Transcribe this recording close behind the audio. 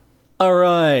All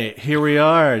right, here we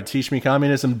are. Teach Me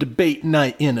Communism Debate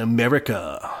Night in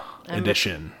America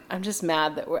edition. I'm just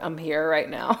mad that I'm here right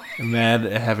now. Mad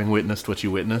at having witnessed what you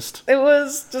witnessed. It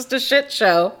was just a shit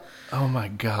show. Oh my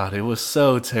God, it was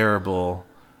so terrible.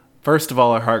 First of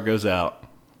all, our heart goes out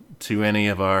to any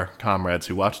of our comrades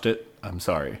who watched it. I'm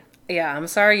sorry. Yeah, I'm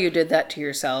sorry you did that to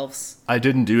yourselves. I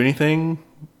didn't do anything,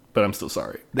 but I'm still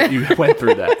sorry that you went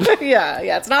through that. Yeah,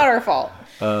 it's not our fault.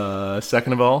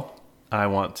 Second of all, I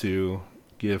want to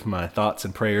give my thoughts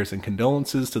and prayers and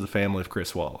condolences to the family of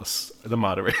Chris Wallace, the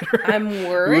moderator. I'm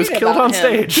worried. Who was killed on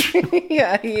stage.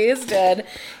 Yeah, he is dead.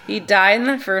 He died in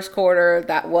the first quarter.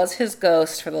 That was his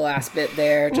ghost for the last bit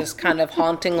there, just kind of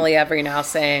hauntingly every now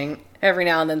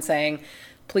and then saying,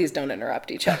 please don't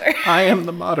interrupt each other. I am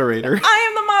the moderator. I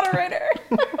am the moderator.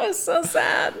 It was so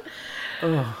sad.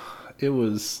 It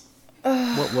was,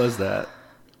 what was that?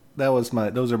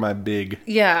 Those are my big...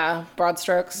 Yeah, broad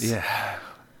strokes. Yeah.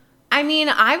 I mean,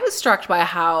 I was struck by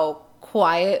how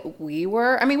quiet we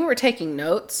were. I mean, we were taking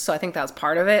notes, so I think that was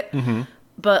part of it. Mm-hmm.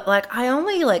 But, I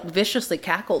only, viciously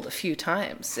cackled a few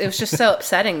times. It was just so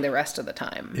upsetting the rest of the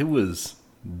time. It was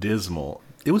dismal.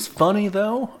 It was funny,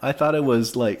 though. I thought it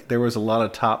was, there was a lot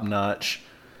of top-notch...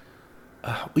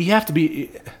 You have to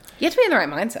be in the right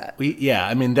mindset.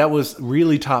 That was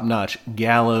really top-notch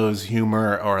gallows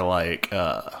humor or,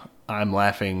 I'm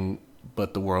laughing...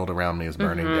 but the world around me is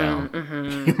burning down.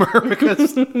 Mm-hmm. Humor,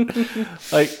 because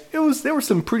there were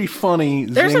some pretty funny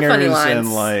zingers funny lines.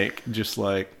 and just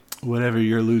whatever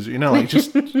you're a loser,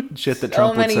 just shit that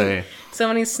Trump would say. So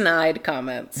many snide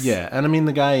comments. Yeah, and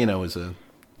the guy is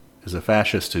a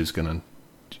fascist who's gonna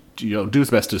do his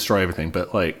best to destroy everything, but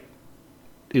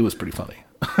it was pretty funny.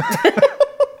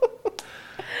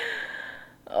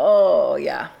 Oh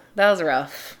yeah, that was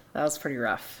rough. That was pretty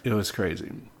rough. It was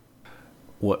crazy.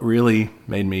 What really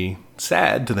made me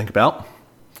sad to think about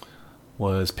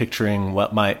was picturing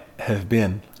what might have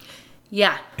been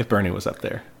if Bernie was up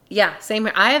there. Yeah, same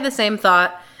here. I had the same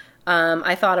thought.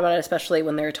 I thought about it especially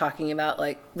when they were talking about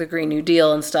the Green New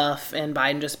Deal and stuff, and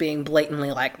Biden just being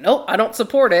blatantly nope, I don't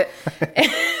support it.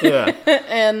 Yeah.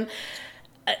 And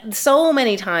so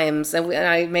many times, and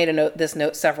I made this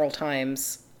note several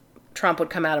times, Trump would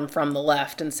come at him from the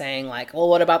left and saying well,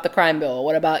 what about the crime bill?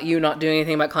 What about you not doing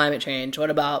anything about climate change? What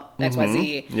about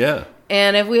XYZ? Yeah.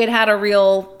 And if we had a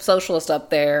real socialist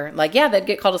up there, they'd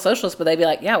get called a socialist, but they'd be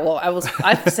yeah, well,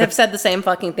 I have said the same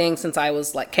fucking thing since I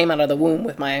was came out of the womb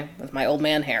with my old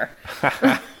man hair.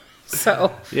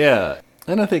 So. Yeah.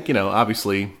 And I think,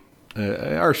 obviously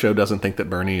our show doesn't think that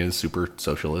Bernie is super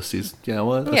socialist. He's,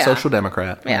 a social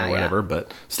democrat or whatever. Yeah.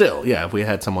 But still, if we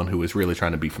had someone who was really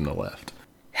trying to be from the left.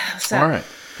 All right,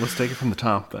 let's take it from the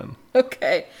top then.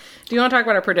 Okay. Do you want to talk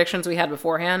about our predictions we had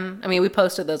beforehand? I mean, we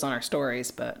posted those on our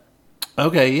stories, but...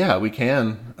 Okay, yeah, we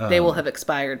can. They will have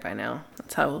expired by now.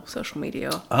 That's how social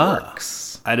media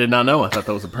works. I did not know. I thought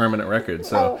that was a permanent record.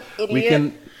 So we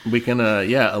can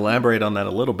elaborate on that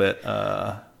a little bit.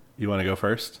 You want to go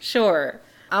first? Sure.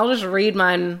 I'll just read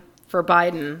mine for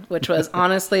Biden, which was,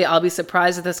 honestly, I'll be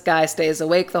surprised if this guy stays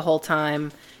awake the whole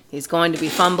time. He's going to be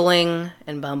fumbling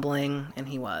and bumbling, and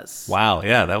he was. Wow,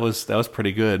 yeah, that was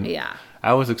pretty good. Yeah.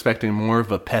 I was expecting more of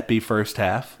a peppy first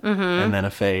half, and then a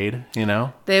fade,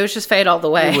 They was just fade all the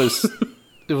way.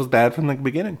 It was bad from the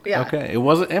beginning. Yeah. Okay, it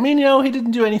wasn't, he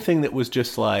didn't do anything that was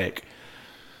just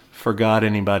forgot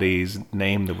anybody's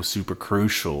name that was super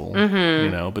crucial,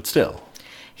 but still.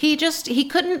 He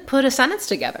couldn't put a sentence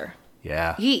together.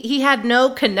 Yeah. He had no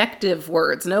connective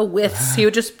words, no withs. He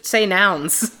would just say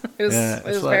nouns. It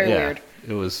was very weird.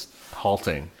 It was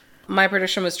halting. My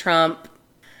prediction was Trump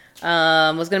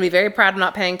was going to be very proud of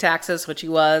not paying taxes, which he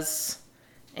was.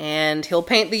 And he'll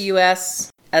paint the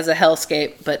U.S. as a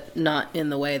hellscape, but not in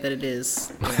the way that it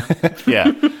is.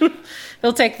 Yeah.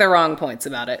 He'll take the wrong points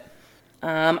about it.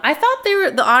 I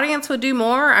thought the audience would do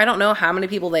more. I don't know how many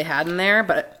people they had in there,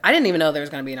 but I didn't even know there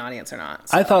was going to be an audience or not.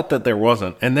 So. I thought that there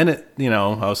wasn't. And then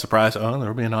I was surprised, there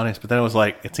will be an audience. But then it was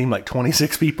it seemed like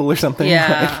 26 people or something.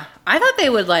 Yeah. I thought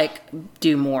they would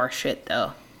do more shit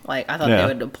though. I thought they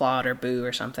would applaud or boo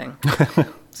or something.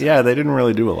 So. Yeah, they didn't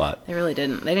really do a lot. They really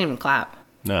didn't. They didn't even clap.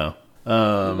 No. What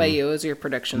about you? What was your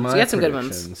predictions? You had some good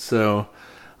ones. So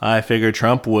I figured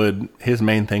his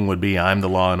main thing would be I'm the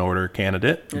law and order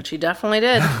candidate. Which he definitely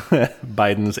did.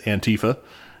 Biden's Antifa,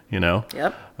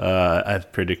 Yep. I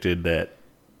predicted that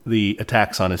the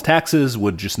attacks on his taxes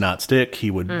would just not stick. He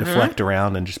would deflect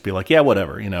around and just be yeah,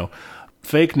 whatever,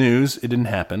 Fake news, it didn't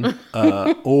happen.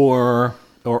 Or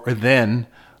then,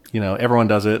 everyone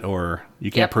does it or you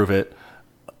can't prove it.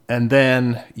 And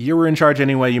then you were in charge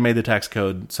anyway. You made the tax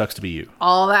code. Sucks to be you.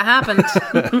 All that happened.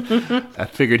 I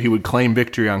figured he would claim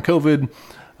victory on COVID.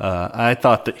 I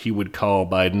thought that he would call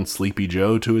Biden Sleepy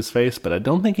Joe to his face, but I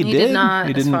don't think he did. He did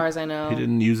not, as far as I know. He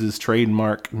didn't use his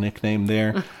trademark nickname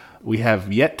there. We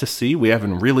have yet to see. We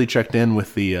haven't really checked in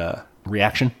with the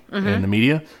reaction in the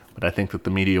media, but I think that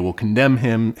the media will condemn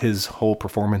him. His whole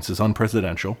performance is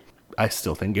unpresidential. I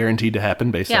still think guaranteed to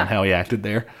happen based on how he acted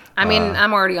there. I mean,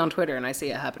 I'm already on Twitter and I see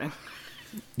it happening.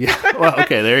 Yeah, well,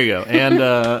 okay, there you go. And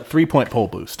 3-point poll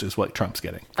boost is what Trump's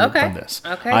getting from this,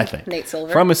 I think. Nate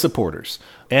Silver. From his supporters.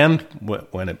 And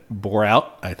when it bore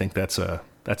out, I think that's a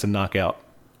knockout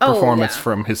performance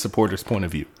from his supporters' point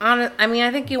of view. I mean,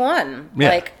 I think he won. Yeah.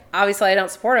 Like, obviously I don't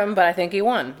support him, but I think he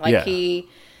won. Like, he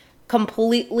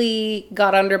completely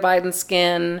got under Biden's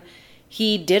skin.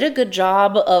 He did a good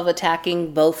job of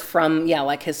attacking both from,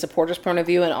 like his supporters' point of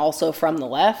view and also from the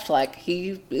left. Like,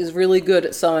 he is really good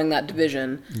at sowing that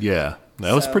division. Yeah.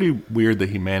 That was pretty weird that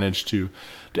he managed to...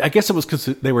 I guess it was because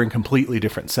they were in completely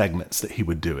different segments that he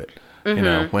would do it. Mm-hmm. You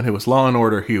know, when it was Law and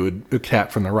Order, he would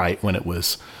attack from the right. When it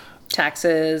was...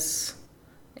 taxes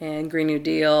and Green New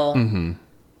Deal. Mm-hmm.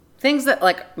 Things that,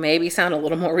 like, maybe sound a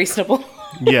little more reasonable.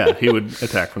 Yeah, he would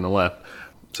attack from the left.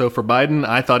 So for Biden,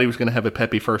 I thought he was going to have a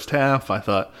peppy first half. I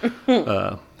thought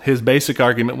his basic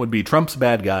argument would be Trump's a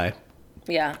bad guy.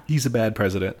 Yeah. He's a bad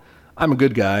president. I'm a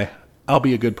good guy. I'll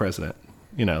be a good president.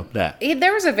 You know, that.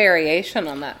 There was a variation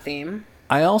on that theme.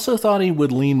 I also thought he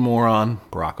would lean more on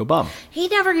Barack Obama. He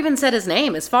never even said his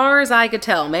name, as far as I could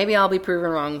tell. Maybe I'll be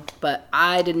proven wrong, but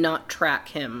I did not track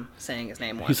him saying his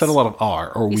name once. He said a lot of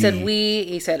R or we. He said we.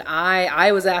 He said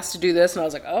I was asked to do this, and I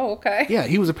was like, oh, okay. Yeah,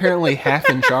 he was apparently half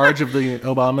in charge of the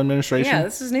Obama administration. Yeah,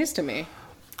 this is news to me.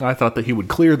 I thought that he would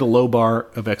clear the low bar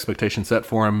of expectation set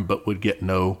for him, but would get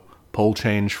no poll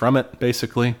change from it,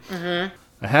 basically. Mm-hmm.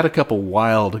 I had a couple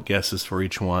wild guesses for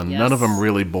each one. Yes. None of them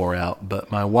really bore out,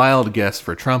 but my wild guess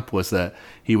for Trump was that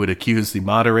he would accuse the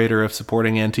moderator of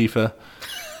supporting Antifa,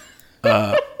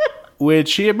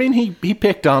 which, he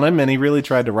picked on him and he really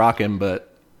tried to rock him,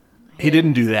 but he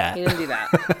didn't do that. He didn't do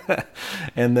that.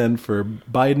 And then for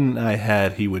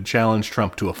Biden, he would challenge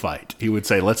Trump to a fight. He would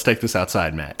say, let's take this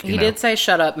outside, Mac. He did say,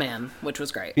 shut up, man, which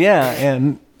was great. Yeah,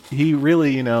 and he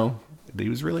really, he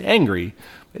was really angry.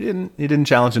 He didn't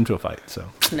challenge him to a fight, so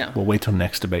no. We'll wait till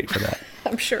next debate for that.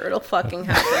 I'm sure it'll fucking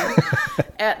happen.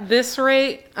 At this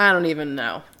rate, I don't even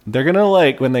know. They're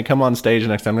gonna when they come on stage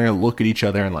next time, they're gonna look at each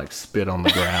other and spit on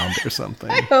the ground or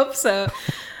something. I hope so.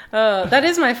 That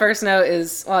is my first note.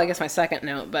 I guess my second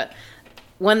note, but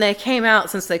when they came out,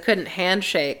 since they couldn't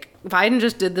handshake, Biden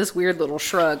just did this weird little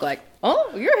shrug, like,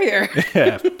 "Oh, you're here."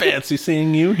 Yeah, fancy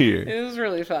seeing you here. It was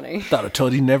really funny. Thought I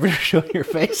told you never to show your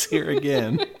face here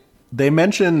again. They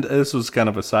mentioned, this was kind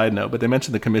of a side note, but they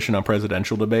mentioned the Commission on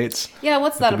Presidential Debates. Yeah,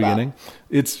 what's that about? Beginning.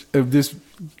 It's this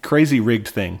crazy rigged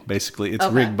thing, basically. It's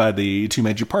rigged by the two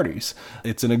major parties.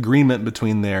 It's an agreement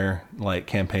between their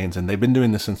campaigns, and they've been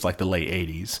doing this since the late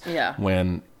 80s. Yeah.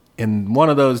 When in one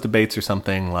of those debates or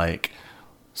something,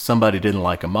 somebody didn't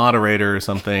like a moderator or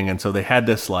something, and so they had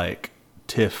this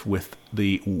tiff with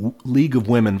the League of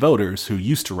Women Voters who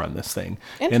used to run this thing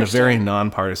in a very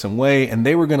nonpartisan way, and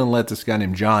they were going to let this guy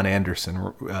named John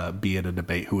Anderson be at a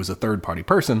debate, who was a third-party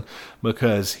person,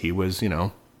 because he was,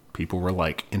 people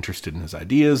were interested in his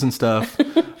ideas and stuff.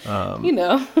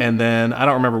 And then I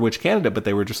don't remember which candidate, but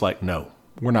they were just no,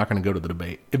 we're not going to go to the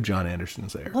debate if John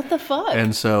Anderson's there. What the fuck?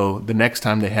 And so the next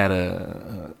time they had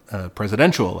a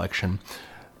presidential election,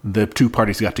 the two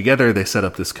parties got together, they set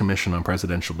up this commission on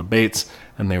presidential debates,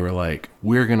 and they were like,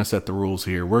 we're going to set the rules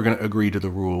here. We're going to agree to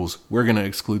the rules. We're going to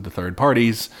exclude the third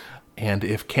parties. And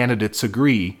if candidates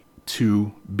agree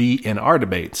to be in our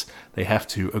debates, they have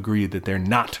to agree that they're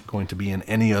not going to be in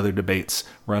any other debates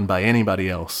run by anybody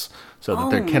else, so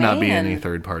that there cannot be any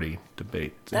third party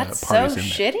debate. That's parties so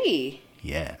shitty.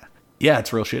 Yeah. Yeah,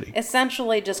 it's real shitty.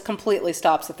 Essentially just completely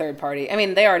stops the third party. I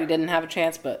mean, they already didn't have a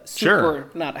chance, but super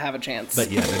not have a chance.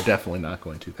 But yeah, they're definitely not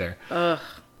going to there.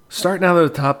 Starting out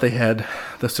at the top, they had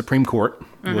the Supreme Court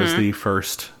was the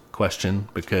first question,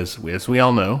 because as we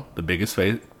all know, the biggest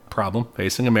problem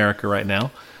facing America right now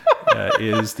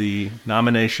is the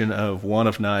nomination of one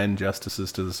of 9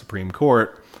 justices to the Supreme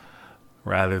Court,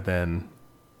 rather than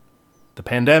the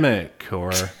pandemic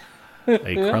or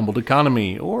a crumbled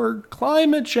economy or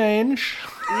climate change.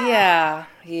 Yeah.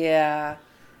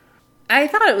 I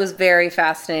thought it was very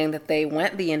fascinating that they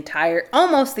went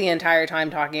almost the entire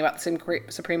time talking about the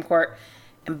Supreme Court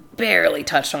and barely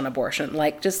touched on abortion.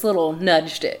 Just little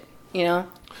nudged it,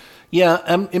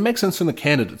 Yeah, it makes sense from the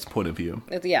candidate's point of view.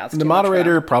 The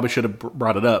moderator probably should have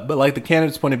brought it up, but like the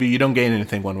candidate's point of view, you don't gain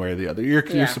anything one way or the other.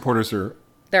 Your supporters are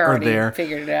there.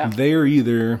 Figured it out. They're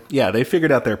either they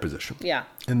figured out their position. Yeah,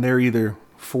 and they're either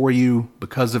for you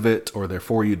because of it, or they're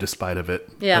for you despite of it.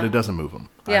 Yeah, but it doesn't move them.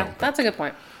 Yeah, that's a good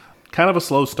point. Kind of a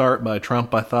slow start by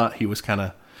Trump. I thought he was kind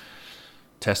of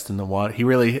testing the water. He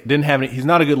really didn't have any. He's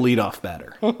not a good leadoff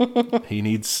batter. he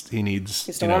needs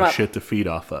shit to feed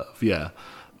off of. Yeah.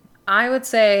 I would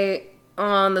say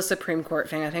on the Supreme Court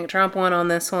thing, I think Trump won on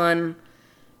this one.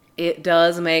 It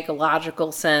does make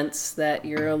logical sense that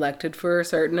you're elected for a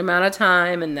certain amount of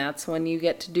time, and that's when you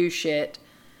get to do shit.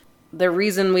 The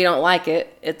reason we don't like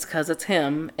it, it's because it's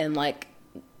him, and like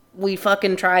we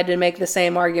fucking tried to make the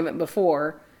same argument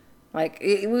before. Like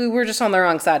we were just on the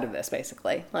wrong side of this,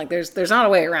 basically. Like there's not a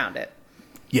way around it.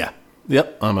 Yeah.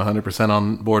 Yep. I'm 100%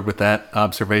 on board with that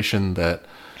observation that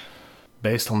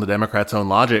based on the Democrats' own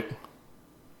logic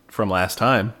from last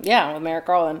time. Yeah, with Merrick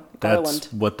Garland.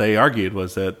 That's what they argued,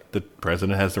 was that the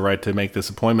president has the right to make this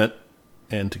appointment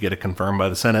and to get it confirmed by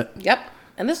the Senate. Yep.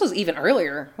 And this was even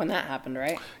earlier when that happened,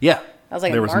 right? Yeah. That was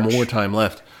like there was more time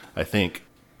left, I think.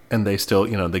 And they still,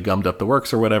 they gummed up the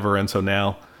works or whatever. And so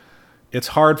now it's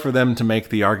hard for them to make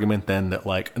the argument then that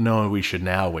like, no, we should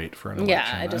now wait for an election.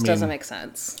 Yeah, it just doesn't make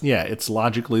sense. Yeah, it's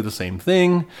logically the same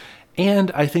thing.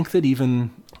 And I think that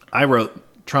even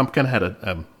Trump kind of had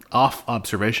a off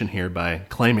observation here by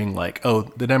claiming like, oh,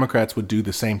 the Democrats would do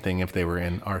the same thing if they were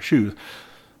in our shoes.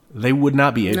 They would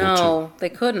not be able to. No, they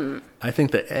couldn't. I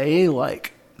think that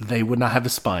they would not have the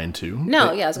spine to. No,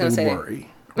 I was going to say. Worry,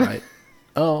 right?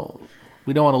 Oh,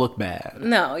 we don't want to look bad.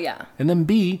 No, yeah. And then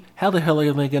B, how the hell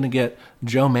are they going to get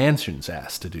Joe Manchin's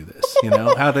ass to do this?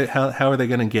 How are they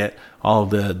going to get all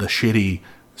the shitty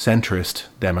centrist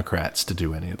Democrats to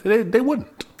do any of it? They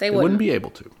wouldn't. They wouldn't be able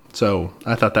to. So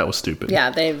I thought that was stupid. Yeah,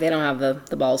 they don't have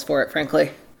the balls for it,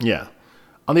 frankly. Yeah.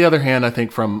 On the other hand, I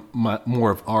think from more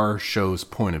of our show's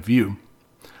point of view,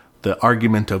 the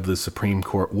argument of the Supreme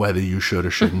Court, whether you should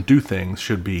or shouldn't do things,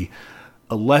 should be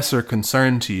a lesser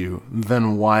concern to you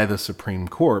than why the Supreme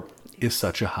Court is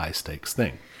such a high-stakes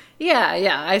thing.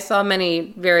 Yeah. I saw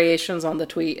many variations on the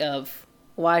tweet of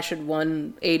why should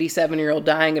one 87-year-old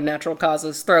dying of natural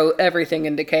causes throw everything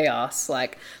into chaos?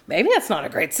 Like, maybe that's not a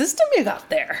great system you got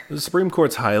there. The Supreme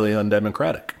Court's highly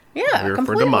undemocratic. Yeah, We're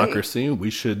completely. For democracy, we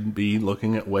should be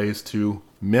looking at ways to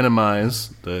minimize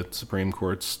the Supreme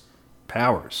Court's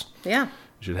powers. Yeah. You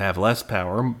should have less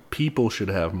power. People should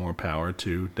have more power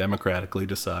to democratically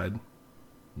decide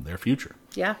their future.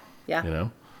 Yeah.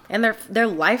 And their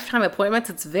lifetime appointments,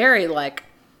 it's very like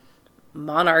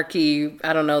monarchy.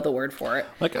 I don't know the word for it.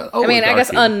 Like I mean, I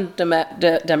guess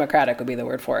undemocratic would be the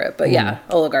word for it. But yeah,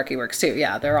 oligarchy works too.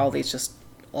 Yeah, they're all these just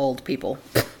old people.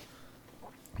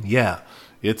 Yeah,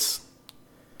 it's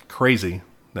crazy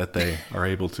that they are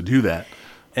able to do that.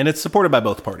 And it's supported by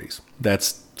both parties.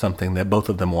 That's something that both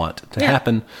of them want to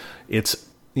happen. It's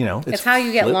how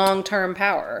you get long-term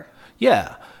power.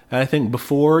 Yeah. And I think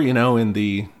before, in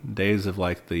the days of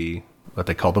like what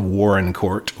they call the Warren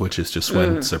Court, which is just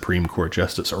when Supreme Court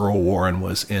Justice Earl Warren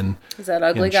was in Is that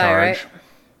ugly guy, right?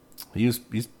 He's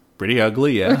pretty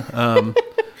ugly, yeah.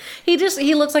 He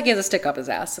looks like he has a stick up his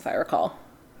ass, if I recall.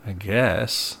 I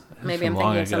guess. Maybe I'm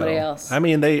thinking of somebody else. I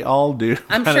mean, they all do.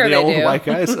 I'm sure they old do. White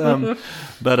guys.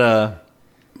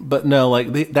 But no,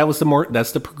 like that's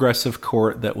the progressive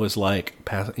court that was like,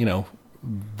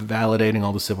 validating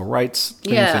all the civil rights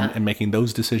things and making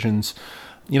those decisions.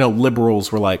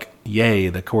 Liberals were like, yay,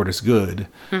 the court is good.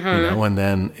 And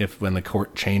then when the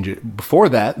court changed it, before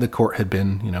that, the court had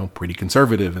been, pretty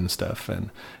conservative and stuff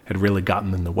and had really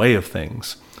gotten in the way of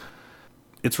things.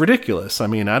 It's ridiculous. I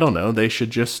mean, I don't know. They should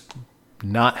just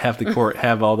not have the court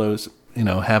have all those,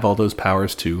 have all those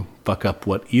powers to fuck up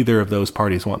what either of those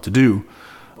parties want to do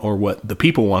or what the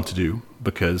people want to do,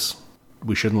 because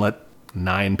we shouldn't let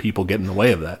 9 people get in the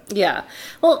way of that. Yeah.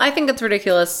 Well, I think it's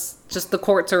ridiculous. Just the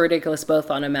courts are ridiculous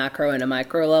both on a macro and a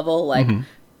micro level. Like,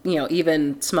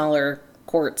 even smaller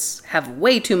courts have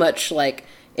way too much, like,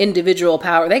 individual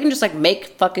power. They can just, like,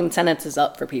 make fucking sentences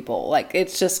up for people. Like,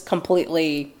 it's just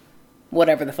completely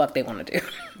whatever the fuck they want to do.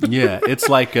 Yeah, it's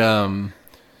like in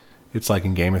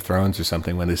Game of Thrones or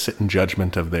something when they sit in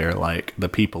judgment of their, like, the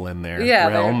people in their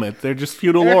realm. They're just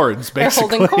feudal lords,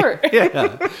 basically. They're holding court.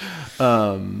 Yeah.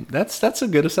 That's a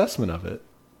good assessment of it.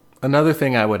 Another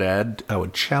thing I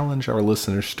would challenge our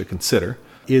listeners to consider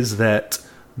is that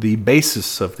the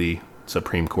basis of the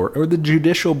Supreme Court, or the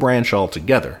judicial branch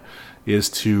altogether, is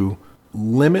to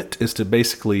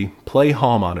basically play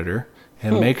hall monitor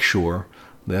and make sure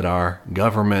that our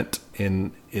government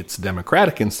in its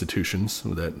democratic institutions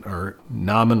that are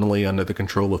nominally under the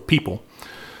control of people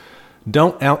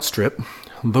don't outstrip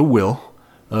the will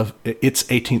of its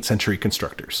 18th century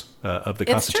constructors of the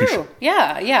Constitution. It's true.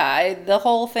 Yeah. The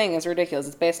whole thing is ridiculous.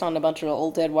 It's based on a bunch of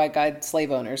old dead white guy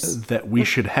slave owners. That we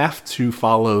should have to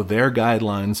follow their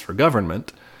guidelines for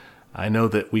government. I know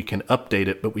that we can update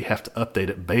it, but we have to update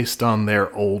it based on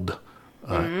their old,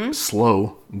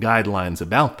 slow guidelines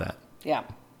about that. Yeah.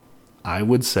 I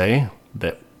would say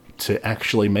that to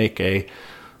actually make a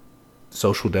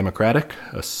social democratic,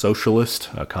 a socialist,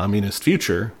 a communist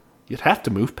future, you'd have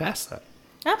to move past that.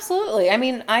 Absolutely. I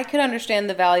mean, I could understand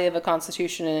the value of a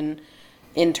constitution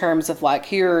in terms of like,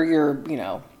 here are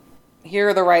your, here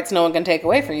are the rights no one can take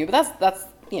away from you. But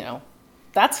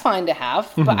that's fine to have.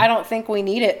 Mm-hmm. But I don't think we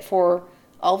need it for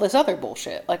all this other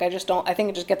bullshit. Like, I think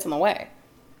it just gets in the way.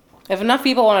 If enough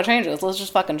people want to change it, let's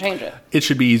just fucking change it. It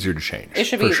should be easier to change. It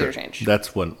should be easier to change.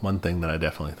 That's one thing that I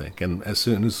definitely think. And as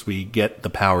soon as we get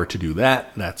the power to do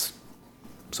that, that's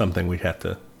something we have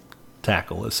to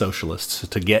tackle as socialists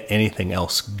to get anything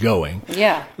else going.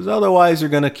 Yeah. Because otherwise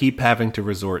you're going to keep having to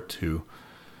resort to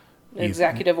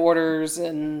executive orders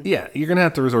and... Yeah, you're going to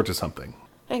have to resort to something.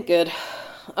 Ain't good.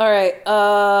 All right.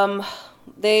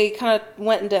 They kind of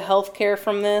went into healthcare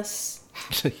from this.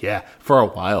 Yeah, for a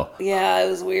while. Yeah, it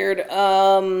was weird.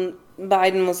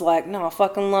 Biden was like, no, I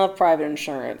fucking love private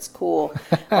insurance. Cool.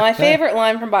 My favorite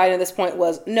line from Biden at this point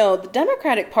was, no, the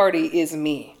Democratic Party is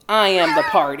me. I am the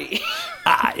party.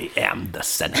 I am the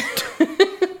Senate.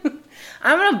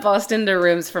 I'm going to bust into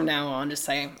rooms from now on just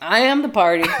saying, I am the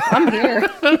party. I'm here.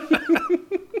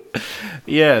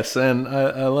 Yes, and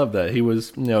I love that. He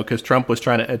was, because Trump was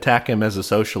trying to attack him as a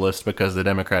socialist because the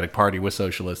Democratic Party was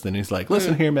socialist. And he's like,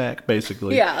 listen here, Mac,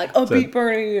 basically. Yeah, like, I'll beat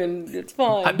Bernie and it's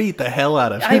fine. I beat the hell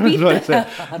out of him.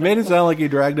 Made it sound like he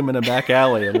dragged him in a back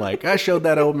alley and like, I showed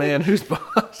that old man who's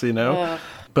boss, Yeah.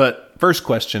 But first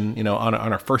question, on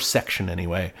our first section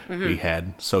anyway, we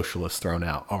had socialists thrown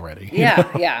out already.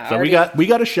 Yeah. So we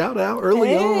got a shout out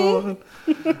early on.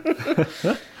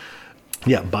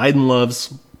 Yeah, Biden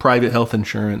loves private health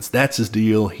insurance. That's his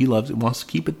deal. He loves it, wants to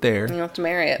keep it there. He wants to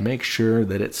marry it. Make sure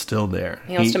that it's still there.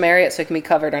 He wants to marry it so it can be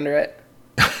covered under it.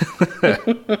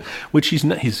 Which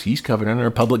he's covered under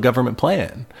a public government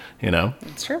plan,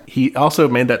 That's true. He also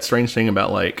made that strange thing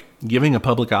about like giving a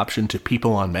public option to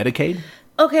people on Medicaid.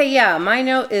 Okay, yeah, my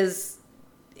note is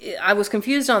I was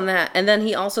confused on that, and then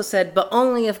he also said, but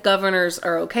only if governors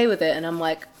are okay with it, and I'm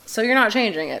like, so you're not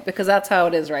changing it because that's how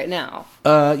it is right now.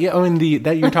 Yeah, I mean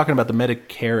that you're talking about the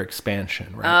Medicare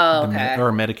expansion, right? Oh, okay.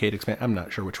 Or Medicaid expansion. I'm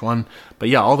not sure which one, but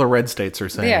yeah, all the red states are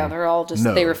saying yeah, they're all just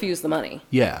no. They refuse the money.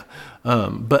 Yeah,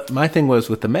 but my thing was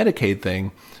with the Medicaid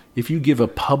thing. If you give a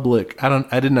public,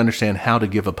 I didn't understand how to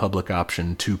give a public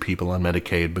option to people on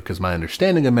Medicaid because my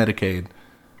understanding of Medicaid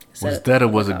was that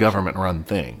it was a government-run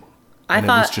thing. And it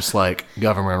was just like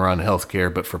government-run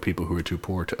healthcare, but for people who are too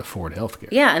poor to afford healthcare.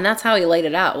 Yeah, and that's how he laid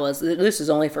it out, was this is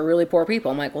only for really poor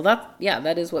people. I'm like, well,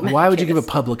 that is what Medicaid Why would you give a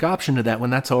public option to that when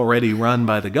that's already run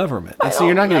by the government? And so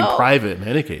you're not getting private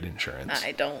Medicaid insurance.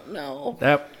 I don't know.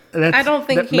 I don't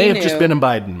think that may have just been a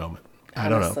Biden moment. I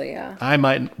don't know. Yeah. I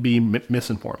might be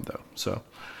misinformed, though. So,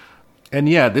 and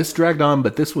yeah, this dragged on,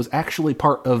 but this was actually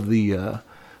part of the...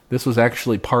 This was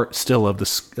actually part still of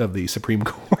the Supreme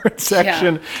Court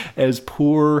section, as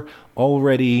poor,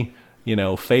 already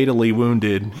fatally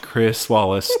wounded Chris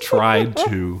Wallace tried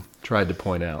to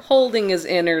point out, holding his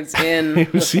innards in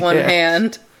with one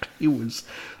hand. He was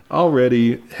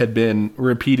already had been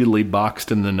repeatedly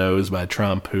boxed in the nose by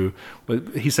Trump, who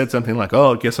he said something like,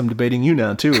 "Oh, I guess I'm debating you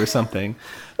now too," or something,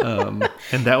 and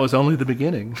that was only the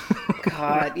beginning.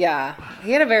 God, yeah,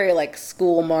 he had a very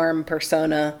school marm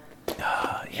persona.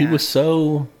 It was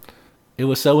so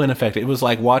ineffective. It was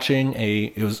like watching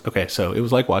a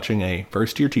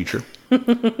first year teacher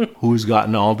who's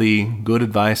gotten all the good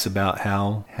advice about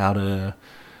how to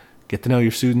get to know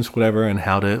your students, whatever, and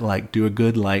how to do a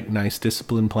good, nice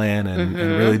discipline plan and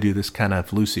really do this kind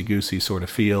of loosey-goosey sort of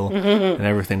feel, and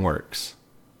everything works.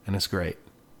 And it's great.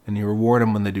 And you reward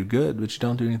them when they do good, but you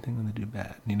don't do anything when they do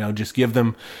bad. Just give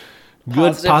them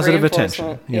good positive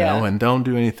attention, and don't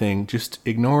do anything. Just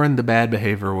ignoring the bad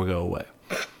behavior will go away.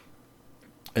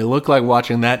 It looked like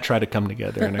watching that try to come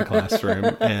together in a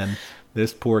classroom, and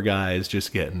this poor guy is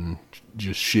just getting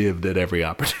shivved at every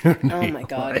opportunity. Oh my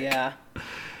God, yeah.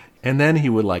 And then he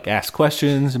would ask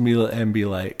questions and be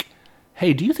like,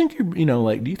 "Hey, do you think you're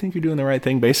doing the right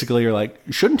thing?" Basically, or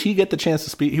shouldn't he get the chance to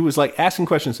speak? He was asking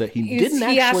questions that he didn't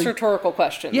actually. He asked rhetorical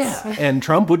questions. Yeah, and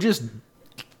Trump would just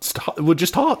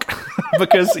talk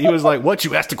because he was like, "What,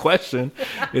 you asked a question?"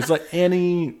 It's like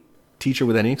any teacher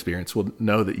with any experience will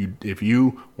know that if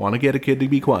you want to get a kid to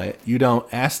be quiet, you don't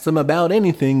ask them about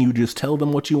anything. You just tell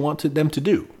them what you want them to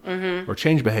do, or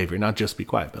change behavior, not just be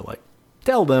quiet, but like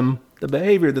tell them the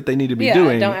behavior that they need to be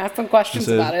doing. Don't ask them questions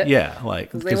about it. Yeah,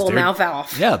 like they will mouth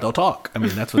off. Yeah, they'll talk. I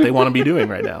mean, that's what they want to be doing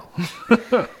right now.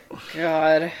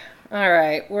 God. All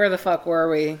right, where the fuck were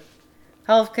we?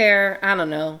 Healthcare. I don't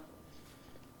know.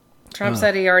 Trump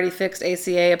said he already fixed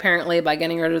ACA, apparently, by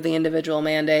getting rid of the individual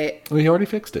mandate. Well, he already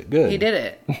fixed it. Good. He did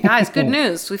it. Guys, good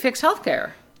news. We fixed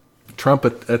healthcare. Trump,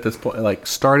 at this point, like,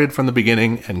 started from the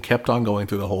beginning and kept on going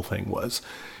through the whole thing, was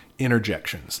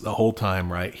interjections the whole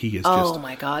time, right? He is just... Oh,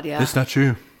 my God, yeah. That's not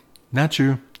true. Not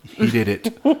true. He did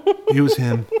it. It was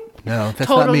him. No, that's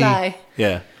Total not me. lie.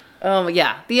 Yeah.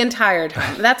 Yeah, the entire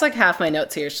time. That's like half my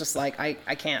notes here. It's just like, I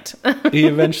can't. He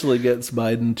eventually gets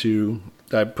Biden to...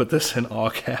 I put this in all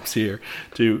caps here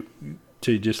to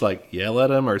just like yell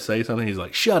at him or say something. He's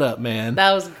like, "Shut up, man."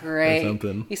 That was great. Or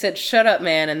something. He said, "Shut up,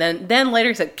 man," and then later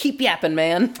he said, "Keep yapping,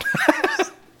 man."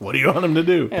 What do you want him to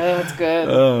do? Yeah, that's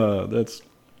good. That's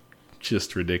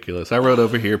just ridiculous. I wrote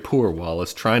over here, poor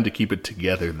Wallace, trying to keep it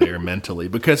together there mentally,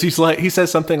 because he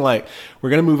says something like, "We're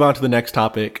going to move on to the next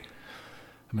topic.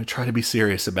 I'm going to try to be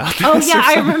serious about this." Oh, yeah,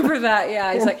 I remember that.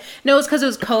 Yeah, he's like, no, it's because it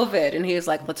was COVID. And he was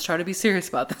like, let's try to be serious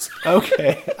about this.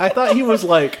 Okay. I thought he was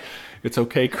like, "It's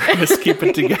okay, Chris, keep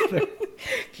it together."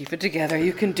 Keep it together.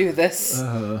 You can do this.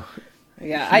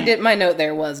 Yeah, my note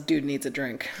there was, dude needs a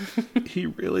drink. He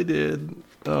really did.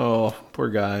 Oh, poor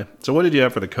guy. So what did you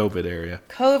have for the COVID area?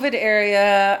 COVID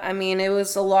area, I mean, it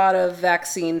was a lot of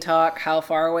vaccine talk. How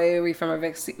far away are we from a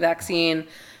vaccine?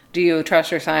 Do you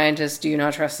trust your scientists? Do you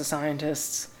not trust the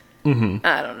scientists? Mm-hmm.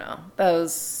 I don't know. It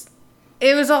was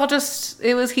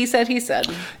he said, he said.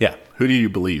 Yeah. Who do you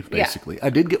believe, basically? Yeah. I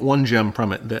did get one gem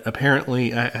from it that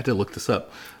apparently, I had to look this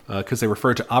up, because they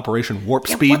referred to Operation Warp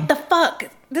Speed. What the fuck?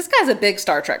 This guy's a big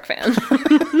Star Trek fan.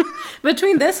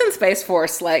 Between this and Space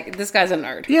Force, like, this guy's a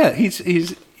nerd. Yeah,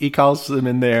 he calls them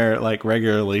in there, like,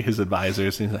 regularly, his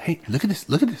advisors, and he's like, "Hey, look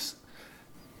at this.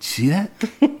 See that?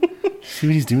 See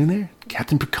what he's doing there?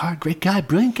 Captain Picard, great guy,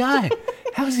 brilliant guy.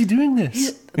 How is he doing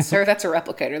this?" Sir, that's a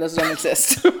replicator. Those don't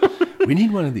exist. We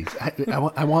need one of these.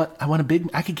 I want a Big.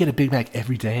 I could get a Big Mac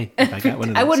every day if I got one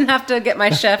of those. I wouldn't have to get my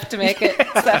chef to make it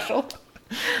special.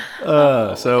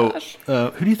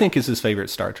 Who do you think is his favorite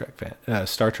Star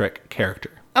Trek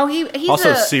character? Oh, he's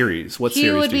also series. What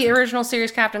series? He would be original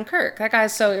series Captain Kirk. That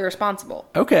guy's so irresponsible.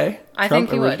 Okay, I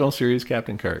think he would. Original series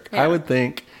Captain Kirk. Yeah. I would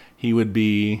think he would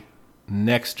be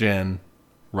next gen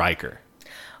Riker.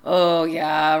 Oh,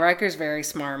 yeah. Riker's very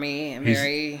smarmy and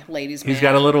very ladies' man. He's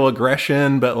got a little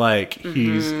aggression, but, like,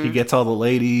 he gets all the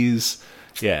ladies.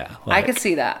 Yeah. Like, I could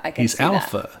see that. He's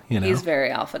alpha, you know. He's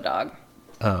very alpha dog.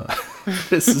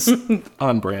 This is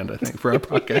on brand, I think, for our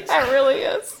podcast. That really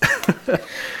is.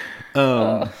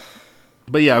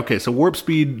 But, yeah, okay. So, Warp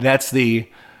Speed, that's the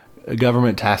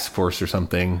government task force or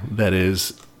something that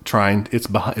is trying...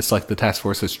 It's like the task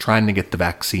force is trying to get the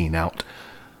vaccine out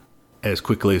as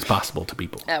quickly as possible to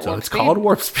people. So it's called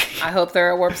Warp Speed. I hope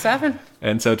they're at Warp 7.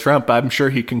 And so Trump, I'm sure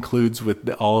he concludes with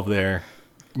all of their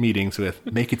meetings with,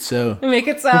 "Make it so." Make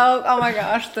it so. Oh my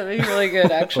gosh, that'd be really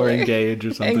good, actually. Or engage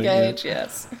or something. Engage,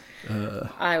 yes.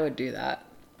 I would do that.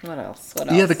 What else?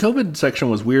 Yeah, the COVID section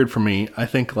was weird for me. I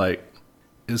think, like,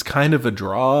 is kind of a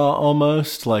draw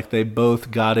almost. Like, they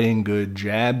both got in good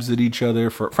jabs at each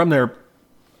other from their...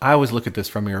 I always look at this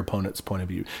from your opponent's point of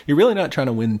view. You're really not trying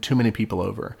to win too many people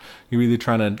over. You're either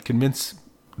trying to convince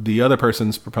the other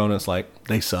person's proponents, like,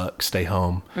 they suck, stay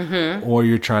home. Mm-hmm. Or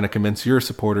you're trying to convince your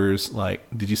supporters, like,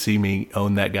 did you see me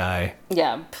own that guy?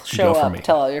 Yeah, show up.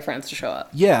 Tell all your friends to show up.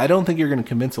 Yeah, I don't think you're going to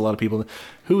convince a lot of people.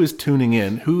 Who is tuning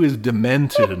in? Who is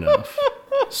demented enough?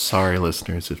 Sorry,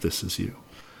 listeners, if this is you.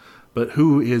 But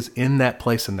who is in that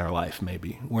place in their life,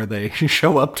 maybe, where they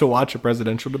show up to watch a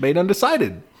presidential debate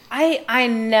undecided? I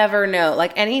never know.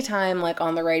 Like, anytime, like,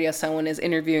 on the radio someone is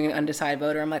interviewing an undecided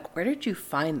voter, I'm like, where did you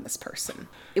find this person?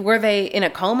 Were they in a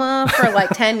coma for,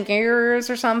 like, 10 years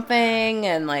or something?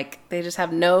 And, like, they just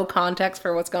have no context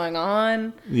for what's going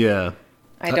on? Yeah.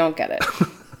 I don't get it.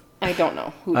 I don't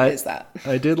know. Who is that?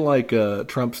 I did like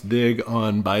Trump's dig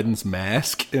on Biden's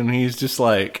mask, and he's just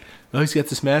like... Oh, he's got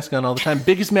this mask on all the time.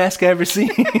 Biggest mask I ever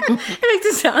seen. It makes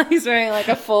it sound he's wearing like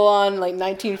a full-on like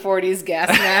 1940s gas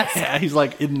mask. Yeah, he's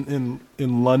like in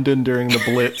London during the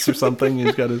Blitz or something.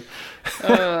 He's got his...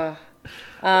 I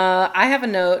have a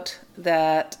note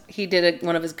that he did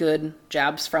one of his good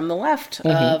jabs from the left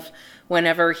of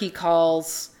whenever he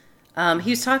calls... he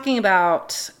was talking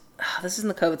about... this is in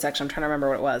the COVID section. I'm trying to remember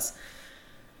what it was.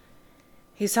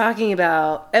 He's talking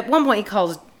about... At one point he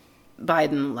calls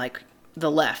Biden like...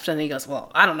 the left. And he goes,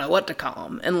 well, I don't know what to call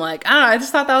him. And like, I don't know, I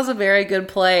just thought that was a very good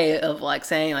play of like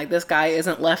saying like, this guy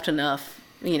isn't left enough,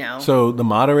 you know. So the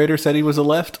moderator said he was a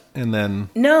left, and then...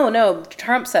 No,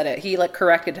 Trump said it. He like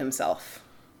corrected himself.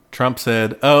 Trump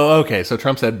said, oh, okay. So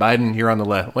Trump said, Biden, you're on the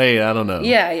left. Wait, I don't know.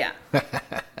 Yeah.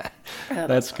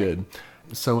 That's good.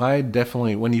 So I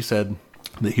definitely, when you said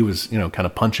that he was, kind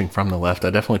of punching from the left, I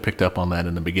definitely picked up on that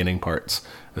in the beginning parts,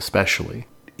 especially.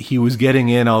 He was getting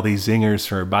in all these zingers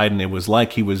for Biden. It was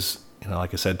like he was,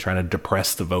 like I said, trying to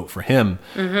depress the vote for him.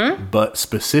 Mm-hmm. But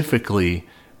specifically,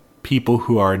 people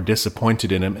who are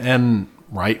disappointed in him, and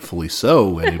rightfully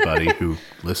so, anybody who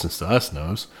listens to us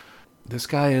knows, this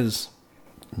guy is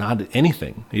not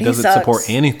anything. He doesn't support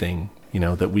anything,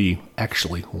 that we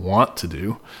actually want to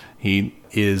do. He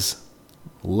is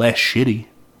less shitty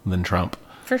than Trump.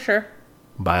 For sure.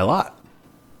 By a lot.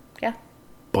 Yeah.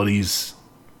 But he's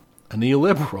a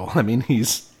neoliberal. I mean,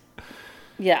 he's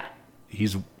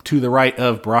to the right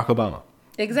of Barack Obama.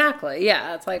 Exactly.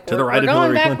 Yeah. It's like to the right of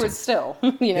Hillary Clinton. Backwards still,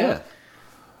 Yeah.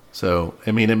 So,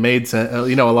 I mean, it made sense.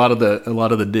 A lot of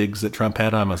the digs that Trump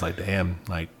had on, I was like, damn,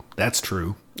 like, that's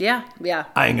true. Yeah.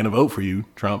 I ain't going to vote for you,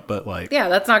 Trump, but like... Yeah,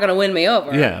 that's not going to win me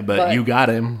over. Yeah, but you got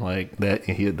him. Like,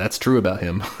 that's true about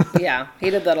him. Yeah, he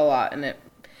did that a lot, and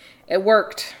it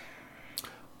worked.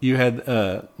 You have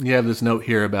this note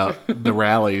here about the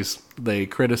rallies. They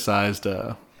criticized...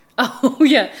 Oh,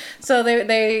 yeah. So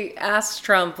they asked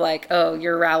Trump, like, oh,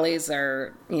 your rallies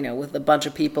are, with a bunch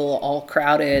of people all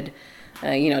crowded.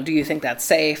 Do you think that's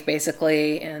safe,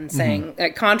 basically? And saying,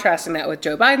 contrasting that with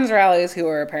Joe Biden's rallies, who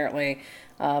are apparently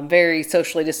very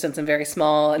socially distanced and very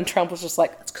small. And Trump was just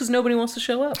like, it's because nobody wants to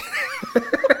show up.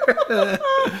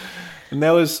 And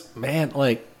that was, man,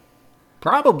 like,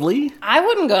 probably. I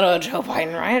wouldn't go to a Joe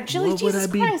Biden rally. Jesus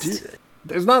Christ.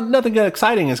 There's nothing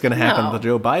exciting is going to happen at the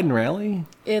Joe Biden rally.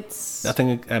 It's...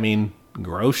 Nothing, I mean...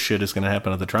 gross shit is going to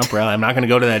happen at the Trump rally. I'm not going to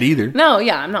go to that either. No,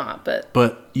 yeah, I'm not,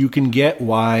 but you can get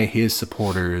why his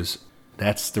supporters,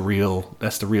 that's the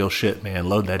real shit, man.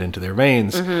 Load that into their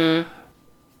veins. Mm-hmm.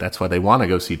 That's why they want to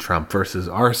go see Trump versus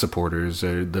our supporters,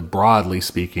 or the broadly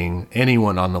speaking,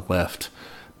 anyone on the left,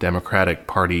 Democratic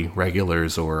Party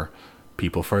regulars or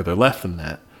people further left than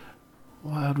that.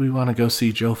 Why would we want to go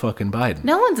see Joe fucking Biden?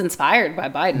 No one's inspired by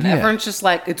Biden. Yeah. Everyone's just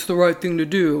like, it's the right thing to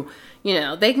do.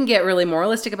 They can get really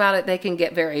moralistic about it. They can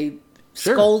get very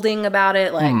scolding about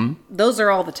it. Like, those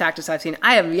are all the tactics I've seen.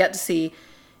 I have yet to see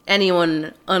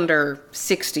anyone under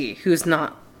 60 who's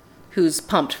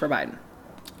pumped for Biden.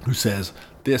 Who says,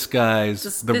 this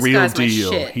guy's the real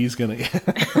deal. He's going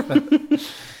to...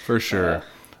 For sure.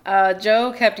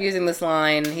 Joe kept using this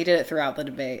line. He did it throughout the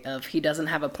debate of he doesn't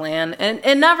have a plan. And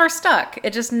it never stuck.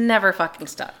 It just never fucking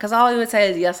stuck. Because all he would say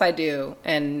is, yes, I do.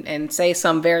 And say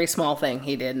some very small thing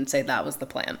he did and say that was the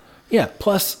plan. Yeah.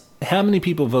 Plus, how many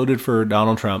people voted for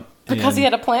Donald Trump? Because he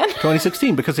had a plan?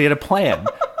 2016, because he had a plan.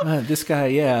 This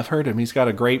guy, I've heard him. He's got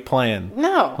a great plan.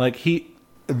 No. Like,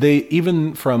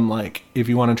 even from, like, if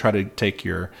you want to try to take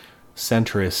your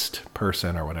centrist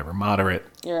person or whatever, moderate.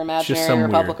 Your imaginary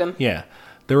Republican? Weird, yeah.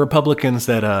 The Republicans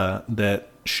that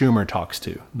Schumer talks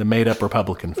to, the made-up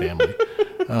Republican family.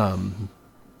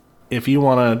 If you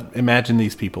want to imagine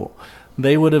these people,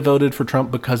 they would have voted for Trump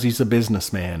because he's a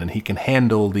businessman and he can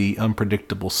handle the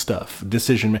unpredictable stuff.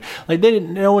 Like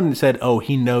no one said, "Oh,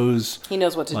 he knows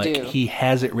what to do. He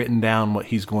has it written down what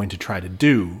he's going to try to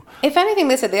do." If anything,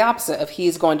 they said the opposite of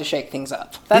he's going to shake things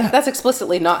up. That's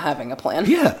explicitly not having a plan.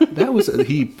 Yeah,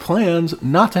 he plans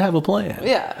not to have a plan.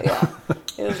 Yeah.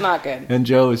 It was not good. And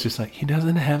Joe is just like, he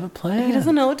doesn't have a plan. He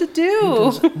doesn't know what to do. He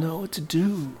doesn't know what to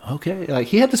do. Okay. Like,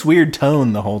 he had this weird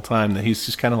tone the whole time that he's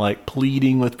just kind of like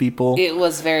pleading with people. It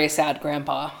was very sad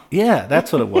grandpa. Yeah,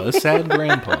 that's what it was. Sad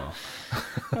grandpa.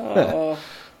 Oh.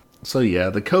 So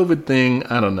yeah, the COVID thing,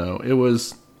 I don't know. It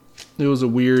was a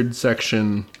weird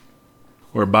section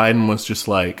where Biden was just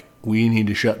like, we need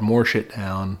to shut more shit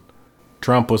down.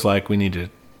 Trump was like, we need to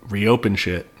reopen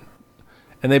shit.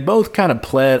 And they both kind of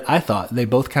pled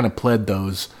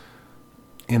those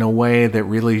in a way that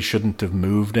really shouldn't have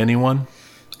moved anyone.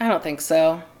 I don't think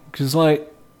so. Because,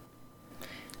 like,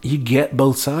 you get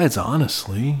both sides,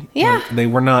 honestly. Yeah. Like, they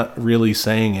were not really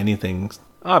saying anything.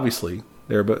 Obviously,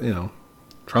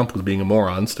 Trump was being a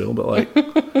moron still, but, like,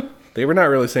 they were not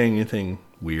really saying anything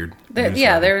weird.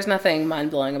 There was nothing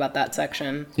mind-blowing about that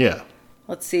section. Yeah.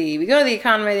 Let's see. We go to the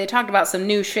economy. They talked about some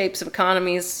new shapes of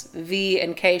economies, V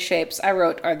and K shapes. I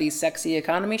wrote, are these sexy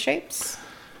economy shapes?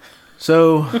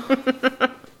 So...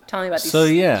 Tell me about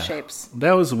these shapes.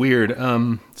 That was weird.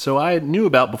 So I knew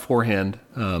about beforehand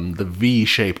the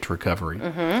V-shaped recovery.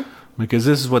 Because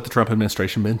this is what the Trump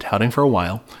administration has been touting for a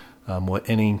while. What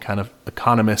any kind of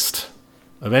economist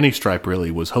of any stripe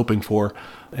really was hoping for.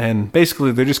 And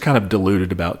basically, they're just kind of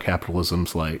deluded about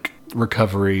capitalism's like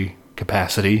recovery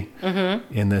capacity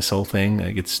in this whole thing.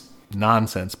 Like, it's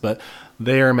nonsense. But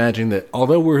they are imagining that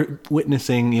although we're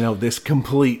witnessing, this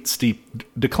complete steep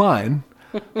decline,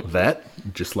 that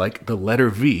just like the letter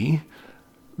V,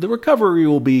 the recovery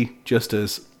will be just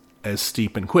as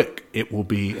steep and quick. It will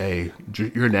be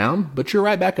you're down, but you're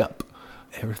right back up.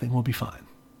 Everything will be fine.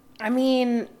 I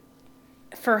mean,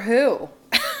 for who?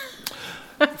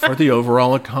 For the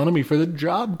overall economy, for the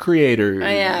job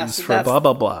creators, so for blah,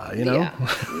 blah, blah, Yeah.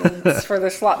 It's for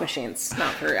the slot machines,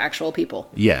 not for actual people.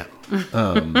 Yeah.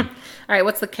 All right,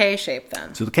 what's the K shape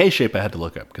then? So the K shape I had to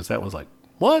look up because that was like,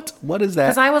 what? What is that?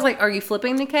 Because I was like, are you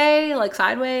flipping the K, like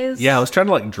sideways? Yeah, I was trying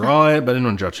to like draw it, but I didn't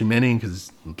want to draw too many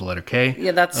because the letter K.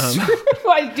 Yeah, that's true.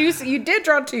 I do see, you did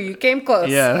draw 2. You came close.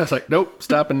 Yeah, I was like, nope,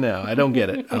 stopping now. I don't get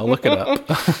it. I'll look it up.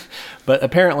 But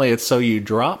apparently it's so you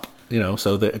drop,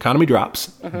 so the economy drops,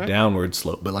 downward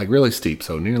slope, but like really steep,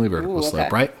 so nearly vertical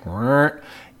slope, right?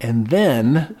 And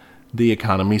then the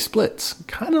economy splits.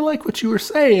 Kind of like what you were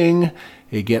saying.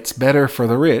 It gets better for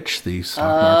the rich, the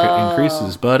stock market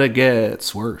increases, but it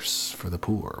gets worse for the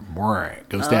poor. It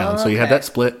goes down. So you have that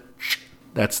split.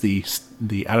 That's the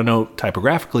I don't know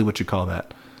typographically what you call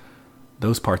that.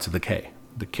 Those parts of the K,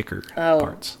 the kicker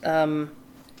parts.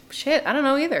 Shit, I don't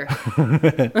know either.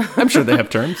 I'm sure they have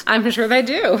terms. I'm sure they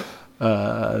do.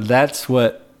 That's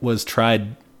what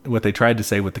they tried to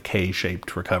say with the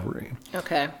K-shaped recovery.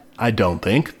 Okay. I don't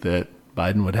think that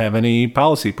Biden would have any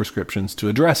policy prescriptions to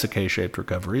address a K-shaped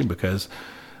recovery because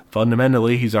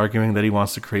fundamentally he's arguing that he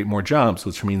wants to create more jobs,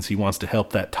 which means he wants to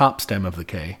help that top stem of the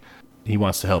K. He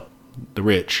wants to help the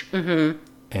rich. Mm-hmm.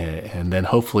 And then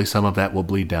hopefully some of that will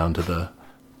bleed down to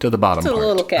the bottom part. It's a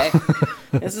little K.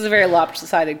 This is a very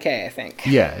lopsided K, I think.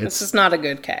 Yeah. This is not a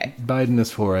good K. Biden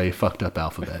is for a fucked up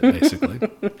alphabet, basically.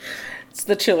 It's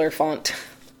the chiller font.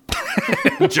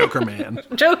 Joker Man.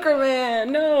 Joker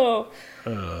Man, no.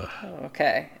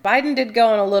 Okay. Biden did go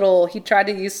on he tried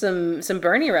to use some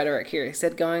Bernie rhetoric here. He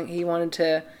said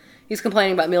he's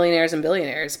complaining about millionaires and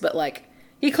billionaires, but like,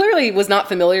 he clearly was not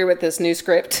familiar with this new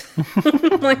script.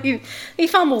 Like he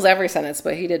fumbles every sentence,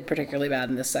 but he did particularly bad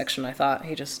in this section, I thought.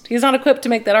 He's not equipped to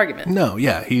make that argument. No,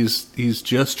 yeah. He's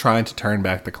just trying to turn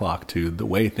back the clock to the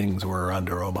way things were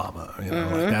under Obama.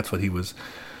 Like that's what he was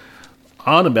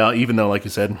on about, even though, like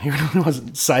you said, he really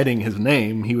wasn't citing his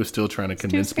name. He was still trying to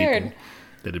convince people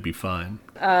that it'd be fine.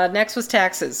 Next was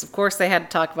taxes. Of course, they had to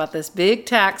talk about this big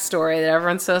tax story that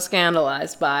everyone's so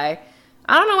scandalized by.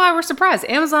 I don't know why we're surprised.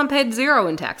 Amazon paid 0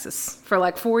 in taxes for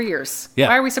like 4 years. Yeah.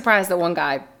 Why are we surprised that one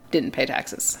guy didn't pay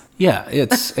taxes? Yeah,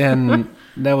 and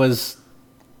that was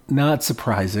not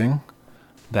surprising.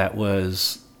 That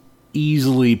was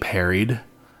easily parried.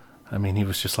 I mean, he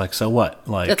was just like, so what?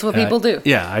 Like, that's what people do.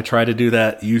 Yeah, I try to do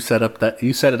that. You set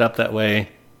it up that way.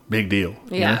 Big deal.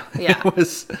 Yeah, yeah. It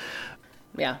was.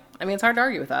 Yeah, I mean, it's hard to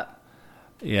argue with that.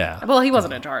 Yeah. Well, he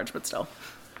wasn't in charge, but still.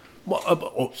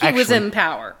 Well, he was in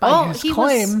power. By his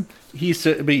claim, he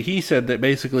said that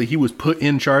basically he was put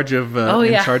in charge of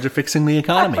charge of fixing the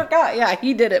economy. I forgot. Yeah,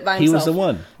 he did it by himself. He was the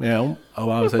one.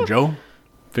 Obama said, "Joe,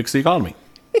 fix the economy."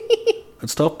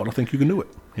 It's tough, but I think you can do it.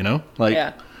 Like.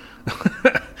 Yeah.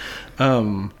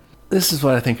 This is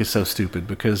what I think is so stupid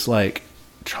because, like,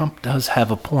 Trump does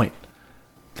have a point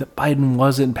that Biden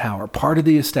was in power, part of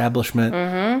the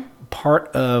establishment, part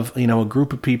of, a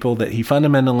group of people that he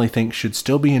fundamentally thinks should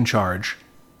still be in charge.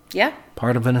 Yeah.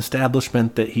 Part of an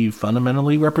establishment that he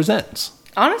fundamentally represents.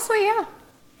 Honestly, yeah.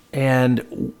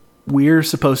 And we're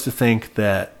supposed to think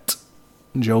that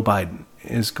Joe Biden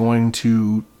is going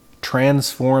to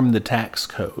transform the tax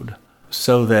code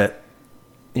so that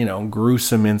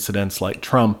gruesome incidents like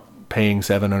Trump paying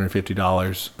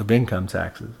 $750 of income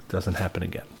taxes doesn't happen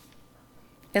again.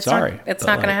 It's not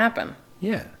going to happen.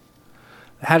 Yeah.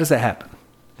 How does that happen?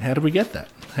 How do we get that?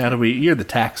 You're the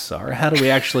tax czar. How do we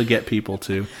actually get people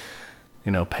to,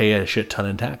 pay a shit ton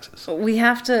in taxes? We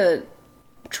have to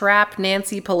trap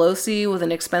Nancy Pelosi with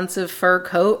an expensive fur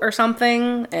coat or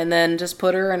something and then just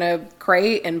put her in a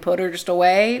crate and put her just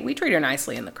away. We treat her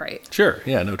nicely in the crate. Sure.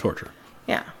 Yeah. No torture.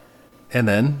 Yeah. And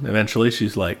then eventually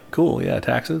she's like, cool, yeah,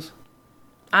 taxes.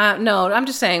 No, I'm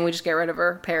just saying we just get rid of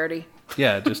her. Parody.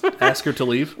 Yeah, just ask her to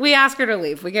leave. We ask her to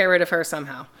leave. We get rid of her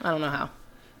somehow. I don't know how.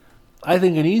 I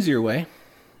think an easier way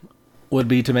would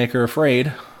be to make her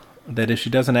afraid that if she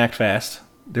doesn't act fast,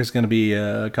 there's going to be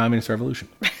a communist revolution.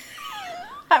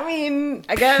 I mean,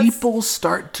 I guess. People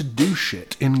start to do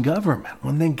shit in government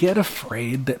when they get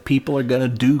afraid that people are going to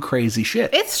do crazy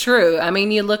shit. It's true. I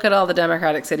mean, you look at all the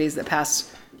Democratic cities that passed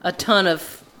a ton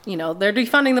of they're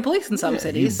defunding the police in some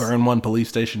cities. You burn one police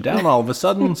station down, all of a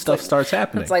sudden stuff starts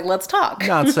happening. It's like, let's talk. I'm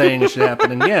not saying it should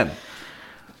happen again.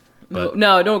 But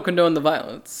no, I don't condone the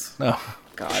violence. Oh.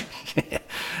 God.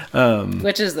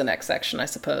 Which is the next section, I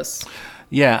suppose.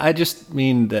 Yeah, I just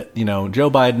mean that,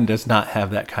 Joe Biden does not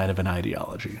have that kind of an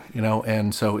ideology,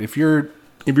 and so if you're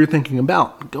thinking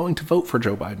about going to vote for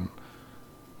Joe Biden,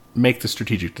 make the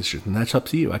strategic decision. That's up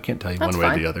to you. I can't tell you one way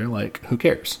or the other. Like, who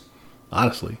cares?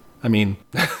 Honestly. I mean,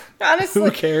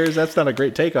 who cares? That's not a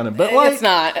great take on it, but it's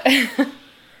not. I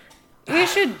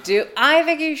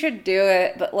think you should do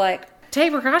it, but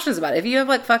take precautions about it. If you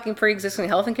have fucking pre-existing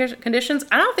health conditions,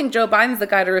 I don't think Joe Biden's the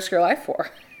guy to risk your life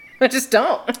for. I just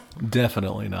don't.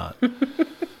 Definitely not.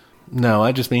 No,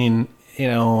 I just mean,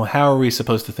 how are we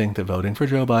supposed to think that voting for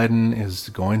Joe Biden is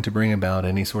going to bring about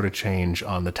any sort of change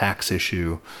on the tax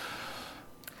issue?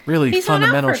 Really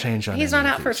fundamental change on He's not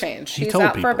out for change. He's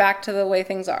out for back to the way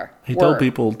things are. He told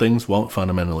people things won't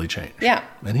fundamentally change. Yeah.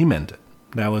 And he meant it.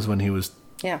 That was when he was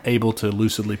able to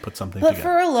lucidly put something together. But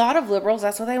for a lot of liberals,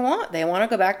 that's what they want. They want to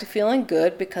go back to feeling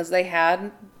good because they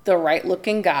had the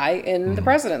right-looking guy in the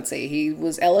presidency. He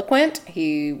was eloquent,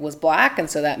 he was black, and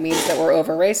so that means that we're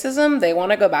over racism. They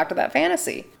want to go back to that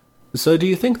fantasy. So do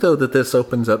you think, though, that this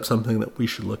opens up something that we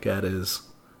should look at is,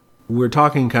 we're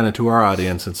talking kind of to our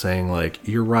audience and saying,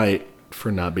 you're right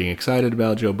for not being excited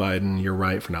about Joe Biden, you're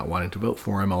right for not wanting to vote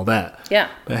for him, all that. Yeah.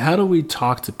 But how do we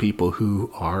talk to people who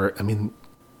are,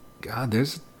 God,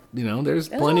 there's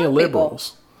plenty of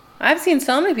liberals. I've seen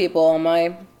so many people on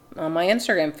my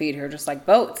Instagram feed who are just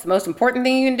vote. It's the most important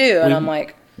thing you can do. And I'm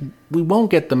like... We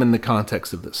won't get them in the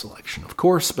context of this election, of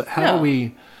course, but how do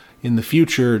we, in the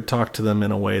future, talk to them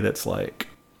in a way that's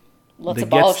let's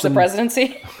abolish the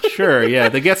presidency? Sure, yeah.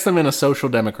 That gets them in a social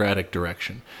democratic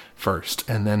direction first,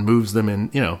 and then moves them in,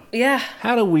 Yeah.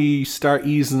 How do we start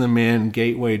easing them in,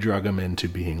 gateway drug them into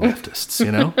being leftists,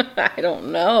 I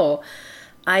don't know.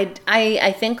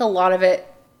 I think a lot of it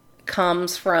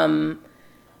comes from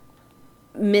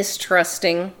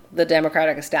mistrusting the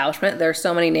Democratic establishment. There's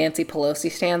so many Nancy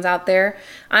Pelosi stands out there.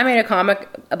 I made a comic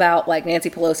about Nancy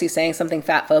Pelosi saying something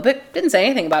fatphobic. Didn't say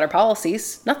anything about her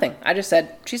policies. Nothing. I just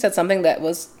said she said something that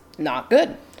was not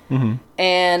good. Mm-hmm.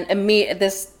 And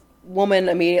this woman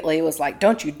immediately was like,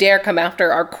 "Don't you dare come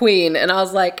after our queen!" And I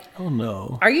was like, "Oh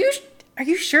no, are you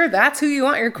sure that's who you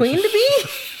want your queen to be?"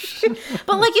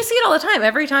 But you see it all the time.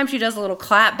 Every time she does a little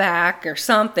clap back or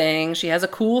something, she has a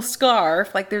cool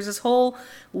scarf. There's this whole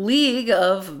league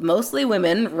of mostly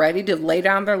women ready to lay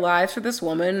down their lives for this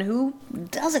woman who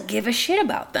doesn't give a shit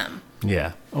about them.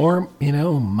 Yeah. Or,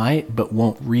 might but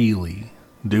won't really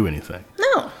do anything.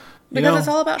 No. Because it's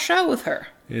all about show with her.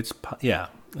 Yeah.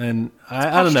 And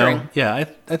I don't know. Yeah,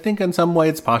 I think in some way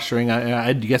it's posturing.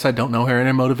 I guess I don't know her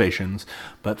inner motivations,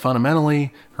 but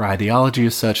fundamentally her ideology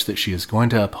is such that she is going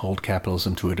to uphold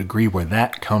capitalism to a degree where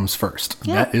that comes first.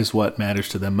 Yeah. That is what matters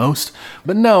to them most.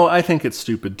 But no, I think it's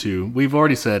stupid to. We've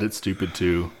already said it's stupid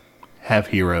to have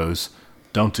heroes.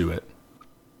 Don't do it.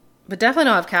 But definitely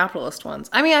don't have capitalist ones.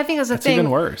 I think that's That's thing. even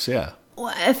worse, yeah.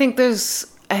 Well, I think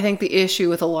the issue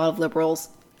with a lot of liberals,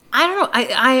 I don't know.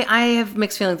 I have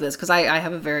mixed feelings with this because I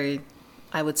have a very,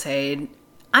 I would say,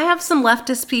 I have some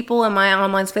leftist people in my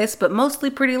online space, but mostly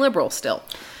pretty liberal still.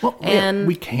 Well, and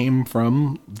we came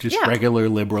from just regular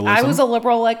liberalism. I was a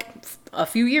liberal a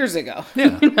few years ago,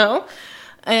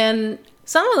 and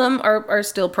some of them are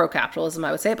still pro-capitalism,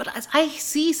 I would say, but I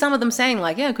see some of them saying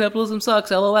capitalism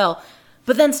sucks, LOL,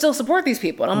 but then still support these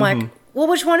people. And I'm like, well,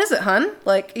 which one is it, hun?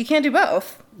 You can't do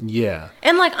both. Yeah.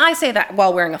 And I say that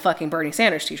while wearing a fucking Bernie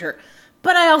Sanders t-shirt,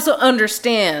 but I also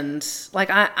understand,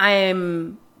 I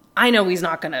know he's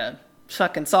not going to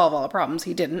fucking solve all the problems.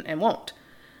 He didn't and won't.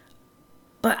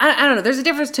 But I don't know. There's a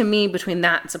difference to me between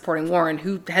that and supporting Warren,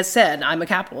 who has said, I'm a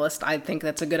capitalist. I think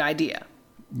that's a good idea.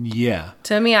 Yeah.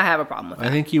 To me, I have a problem with that.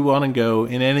 I think you want to go,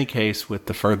 in any case, with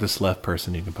the furthest left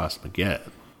person you can possibly get.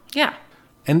 Yeah.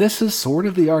 And this is sort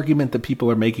of the argument that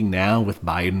people are making now with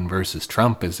Biden versus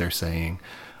Trump, is they're saying,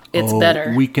 it's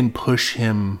better. We can push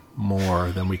him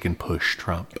more than we can push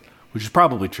Trump, which is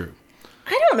probably true.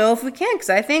 I don't know if we can, because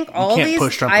I think all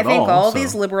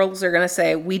these liberals are going to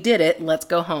say, we did it, let's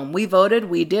go home. We voted,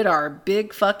 we did our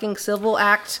big fucking civil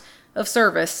act of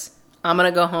service. I'm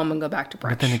going to go home and go back to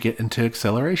brunch. But then you get into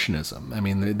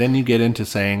accelerationism. Then you get into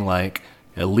saying,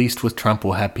 at least with Trump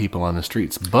we'll have people on the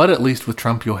streets. But at least with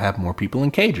Trump you'll have more people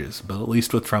in cages. But at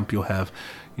least with Trump you'll have,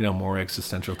 more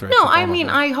existential threats. No,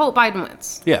 I hope Biden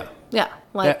wins. Yeah. Yeah.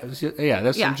 I'm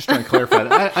just trying to clarify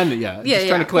that. Trying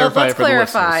to clarify Let's it for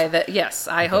clarify the that, yes,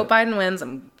 I hope Biden wins.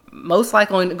 I'm most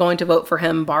likely going to vote for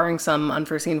him, barring some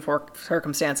unforeseen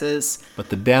circumstances. But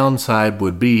the downside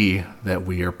would be that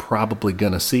we are probably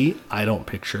going to see, I don't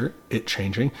picture it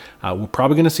changing, we're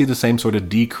probably going to see the same sort of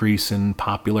decrease in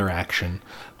popular action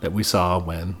that we saw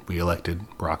when we elected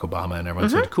Barack Obama, and everyone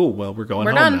said, cool, well, we're home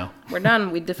now. We're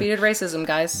done. We defeated racism,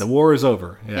 guys. The war is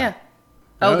over. Yeah.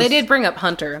 Oh, they did bring up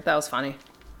Hunter. That was funny.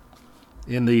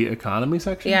 In the economy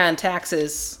section? Yeah, and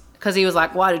taxes. Because he was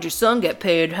like, why did your son get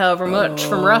paid however much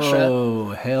from Russia? Oh,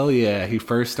 hell yeah. He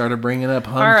first started bringing up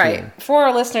Hunter. All right. For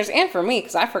our listeners and for me,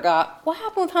 because I forgot, what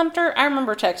happened with Hunter? I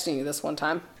remember texting you this one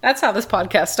time. That's how this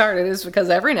podcast started, is because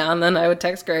every now and then I would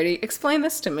text Grady, explain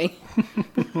this to me.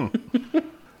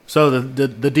 So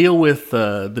the deal with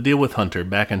Hunter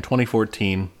back in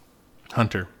 2014,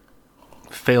 Hunter,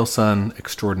 fail son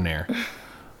extraordinaire,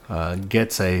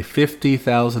 gets a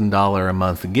 $50,000 a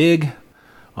month gig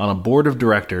on a board of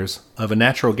directors of a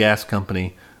natural gas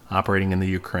company operating in the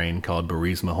Ukraine called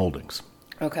Burisma Holdings.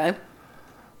 Okay.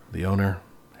 The owner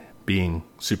being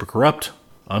super corrupt,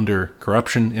 under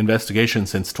corruption investigation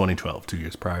since 2012, 2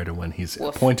 years prior to when he's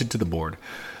appointed to the board.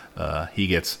 He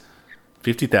gets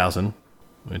 $50,000,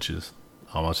 which is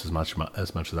almost as much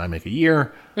as I make a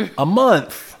year, a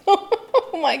month.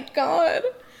 Oh my God.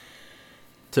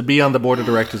 To be on the board of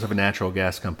directors of a natural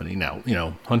gas company. Now,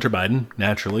 Hunter Biden,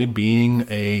 naturally, being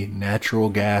a natural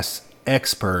gas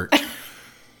expert,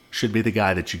 should be the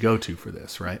guy that you go to for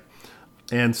this, right?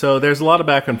 And so there's a lot of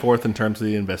back and forth in terms of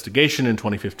the investigation. In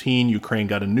 2015, Ukraine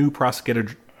got a new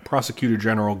prosecutor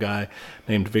general guy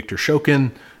named Viktor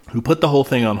Shokin, who put the whole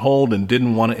thing on hold and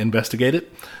didn't want to investigate it.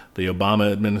 The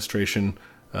Obama administration,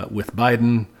 with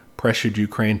Biden, pressured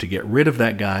Ukraine to get rid of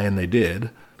that guy, and they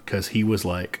did, because he was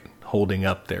holding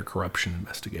up their corruption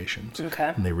investigations.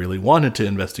 Okay. And they really wanted to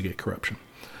investigate corruption.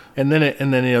 And then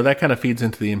that kind of feeds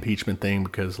into the impeachment thing,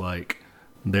 because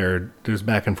there's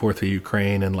back and forth with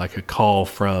Ukraine and a call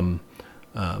from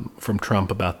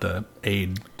Trump about the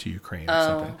aid to Ukraine or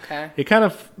something. Okay. It kind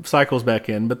of cycles back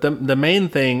in, but the main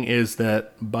thing is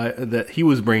that he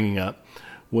was bringing up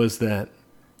was that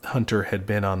Hunter had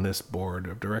been on this board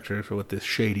of directors with this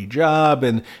shady job,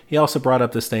 and he also brought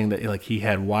up this thing that he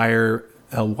had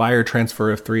a wire transfer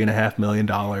of $3.5 million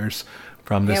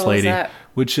from this lady,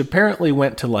 which apparently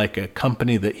went to a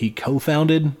company that he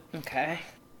co-founded. Okay.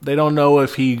 They don't know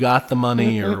if he got the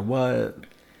money or what.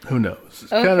 Who knows?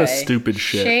 It's kind of stupid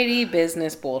shit. Shady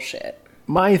business bullshit.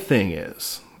 My thing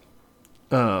is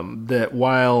that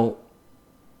while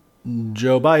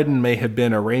Joe Biden may have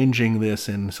been arranging this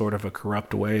in sort of a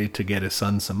corrupt way to get his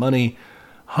son some money,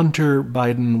 Hunter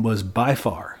Biden was by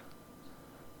far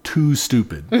too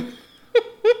stupid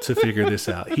to figure this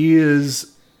out. He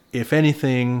is, if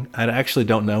anything, I actually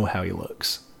don't know how he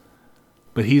looks,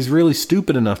 but he's really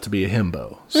stupid enough to be a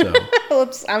himbo. So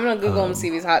I'm gonna Google him and see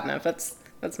if he's hot enough.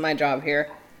 That's my job here.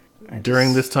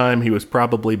 During this time, he was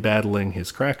probably battling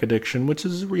his crack addiction, which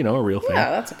is, a real thing. Yeah,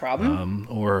 that's a problem.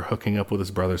 Or hooking up with his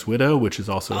brother's widow, which is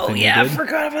also a thing he did. I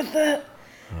forgot about that.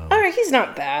 All right, he's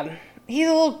not bad. He's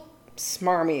a little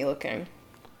smarmy looking.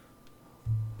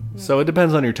 So it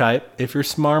depends on your type. If you're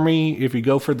smarmy, if you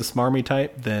go for the smarmy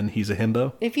type, then he's a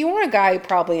himbo. If you want a guy who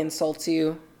probably insults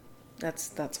you,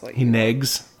 that's what he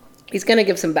negs. He's going to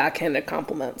give some backhanded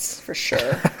compliments, for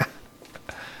sure.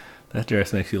 That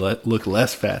dress makes you look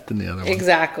less fat than the other one.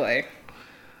 Exactly.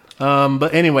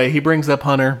 But anyway, he brings up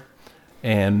Hunter,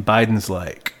 and Biden's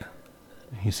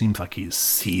he seems like he's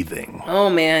seething. Oh,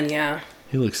 man, yeah.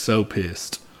 He looks so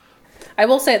pissed. I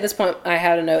will say at this point, I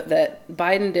had a note that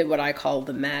Biden did what I call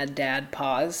the mad dad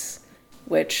pause,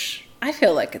 which I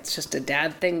feel like it's just a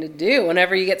dad thing to do.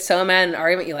 Whenever you get so mad in an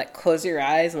argument, you close your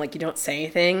eyes and you don't say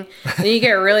anything. And you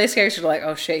get really scared. You're like,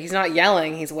 oh shit, he's not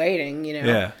yelling, he's waiting,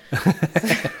 Yeah.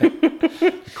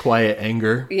 Quiet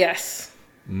anger. Yes.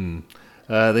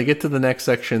 They get to the next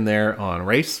section there on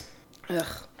race. Ugh.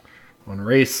 On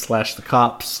race / the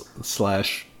cops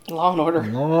 / Law and Order.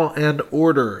 Law and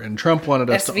Order. And Trump wanted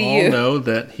us to all know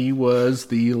that he was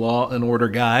the Law and Order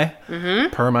guy,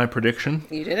 per my prediction.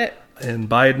 You did it. And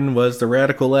Biden was the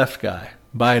radical left guy.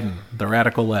 Biden, the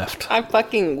radical left. I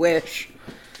fucking wish.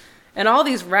 And all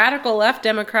these radical left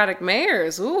Democratic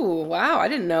mayors. Ooh, wow. I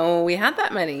didn't know we had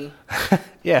that many.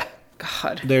 Yeah.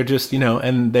 God. They're just,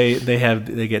 and they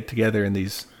get together in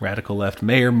these radical left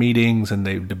mayor meetings, and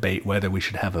they debate whether we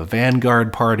should have a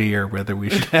vanguard party or whether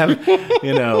we should have,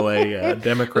 a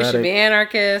democratic. We should be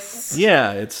anarchists.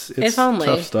 Yeah, it's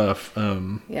tough stuff.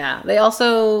 Yeah, they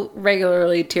also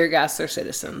regularly tear gas their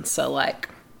citizens. So,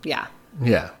 yeah.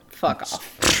 Yeah. Fuck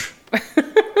off.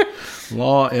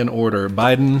 Law and Order.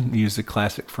 Biden used the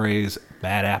classic phrase,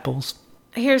 bad apples.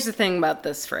 Here's the thing about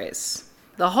this phrase.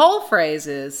 The whole phrase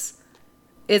is,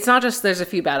 it's not just there's a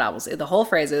few bad apples. The whole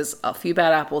phrase is a few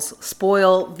bad apples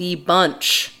spoil the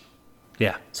bunch.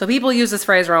 Yeah. So people use this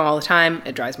phrase wrong all the time.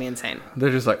 It drives me insane. They're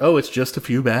just like, oh, it's just a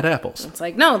few bad apples. It's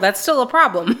like, no, that's still a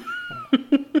problem.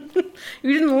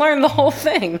 You didn't learn the whole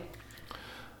thing.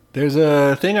 There's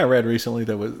a thing I read recently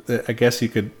that I guess you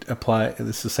could apply.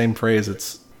 It's the same phrase.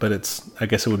 I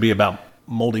guess it would be about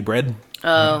moldy bread.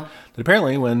 Oh. But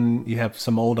apparently when you have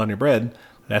some mold on your bread,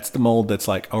 that's the mold that's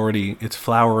like already, it's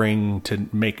flowering to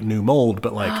make new mold,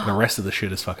 but like the rest of the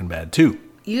shit is fucking bad too.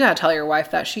 You gotta tell your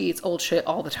wife that she eats old shit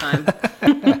all the time.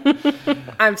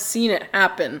 I've seen it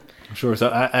happen. Sure. So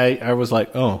I was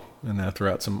like, oh, and then I threw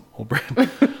out some old bread.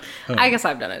 I guess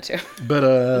I've done it too. But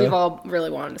we've all really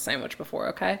wanted a sandwich before,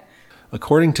 okay?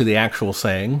 According to the actual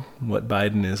saying, what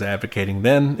Biden is advocating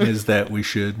then is that we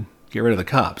should get rid of the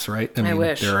cops, right? I mean,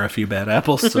 wish. There are a few bad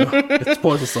apples, so it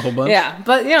spoils us a whole bunch. Yeah,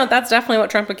 but that's definitely what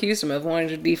Trump accused him of, wanting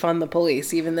to defund the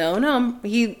police, even though,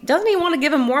 doesn't he want to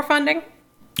give him more funding?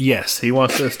 Yes, he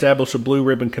wants to establish a blue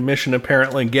ribbon commission,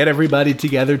 apparently, and get everybody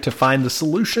together to find the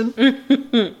solution.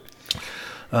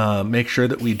 Make sure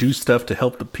that we do stuff to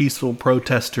help the peaceful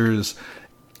protesters.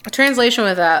 A translation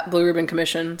with that blue ribbon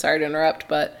commission, sorry to interrupt,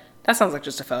 but that sounds like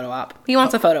just a photo op. He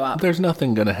wants a photo op. There's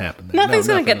nothing going to happen there. Nothing's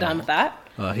going to get done with that.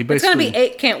 It's going to be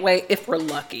 8 can't wait if we're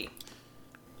lucky.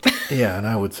 Yeah, and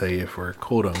I would say if we're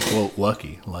quote-unquote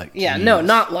lucky. Yeah, geez. No,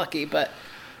 not lucky, but...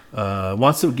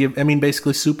 wants to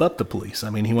basically soup up the police. I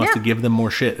mean, he wants to give them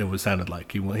more shit, it sounded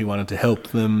like. He wanted to help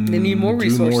them. They need more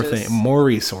resources. More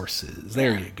resources.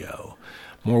 There you go.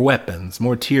 More weapons,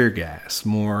 more tear gas,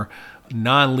 more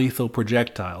non-lethal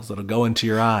projectiles that'll go into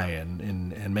your eye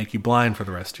and make you blind for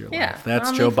the rest of your life.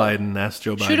 That's Joe Biden. That's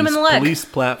Joe Biden's shoot him in the leg. Police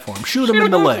platform. Shoot him in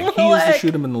the leg. He is the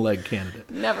shoot him in the leg candidate.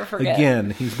 Never forget.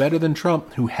 Again, he's better than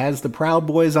Trump, who has the Proud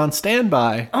Boys on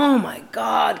standby. Oh my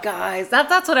God, guys.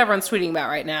 That's what everyone's tweeting about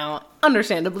right now.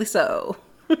 Understandably so.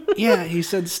 Yeah, he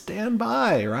said stand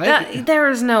by, right? There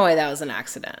is no way that was an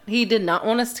accident. He did not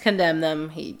want us to condemn them.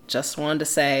 He just wanted to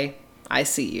say, I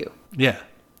see you. Yeah.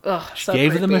 Ugh, so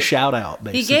gave creepy. them a shout out,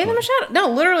 basically. He gave them a shout out.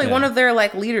 No, literally one of their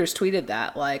leaders tweeted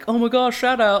that. Oh my gosh,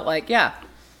 shout out. Yeah.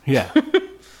 Yeah.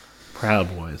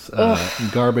 Proud Boys.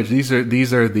 Garbage. These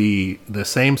are the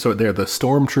same sort. They're the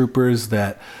stormtroopers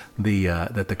that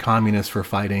the communists were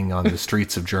fighting on the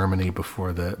streets of Germany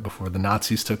before the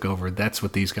Nazis took over. That's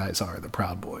what these guys are, the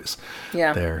Proud Boys.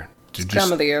 Yeah. They're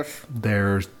scum of the earth.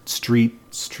 They're street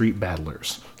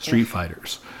battlers, street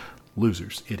fighters.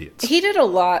 Losers, idiots.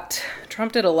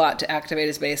 Trump did a lot to activate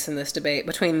his base in this debate.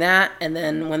 Between that and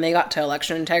then when they got to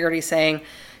election integrity saying,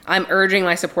 I'm urging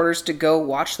my supporters to go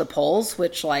watch the polls,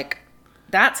 which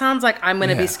that sounds like I'm going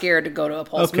to be scared to go to a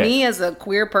polls. Okay. Me as a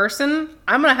queer person,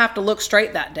 I'm going to have to look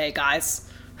straight that day, guys.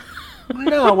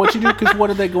 No, what you do, because what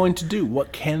are they going to do?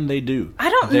 What can they do? I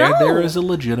don't know. There is a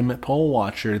legitimate poll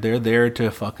watcher. They're there to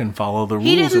fucking follow the rules.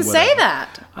 He didn't say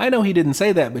that. I know he didn't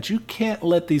say that, but you can't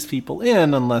let these people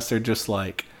in unless they're just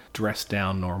dressed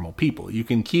down normal people. You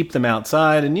can keep them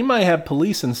outside, and you might have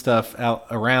police and stuff out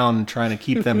around trying to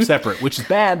keep them separate, which is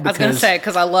bad. Because, I was going to say,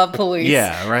 because I love police.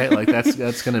 Yeah, right? That's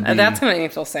going to be... That's going to make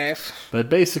me feel safe. But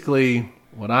basically,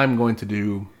 what I'm going to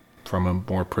do from a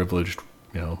more privileged,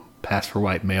 pass for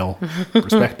white male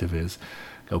perspective is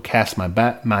go cast my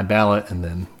ballot, and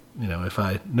then if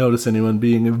I notice anyone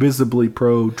being a visibly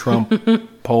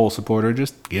pro-Trump poll supporter,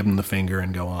 just give them the finger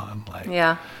and go on.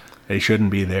 They shouldn't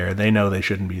be there. They know they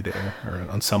shouldn't be there, or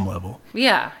on some level.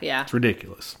 Yeah. It's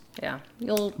ridiculous. Yeah.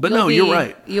 You're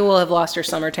right. You will have lost your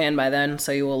summer tan by then,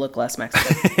 so you will look less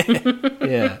Mexican.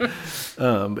 Yeah.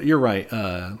 But you're right.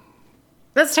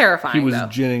 That's terrifying, He was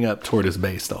ginning up toward his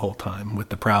base the whole time with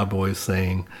the Proud Boys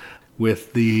saying,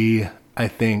 I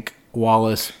think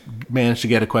Wallace managed to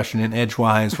get a question in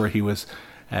edgewise where he was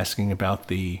asking about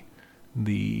the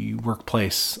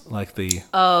workplace,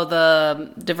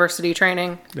 the diversity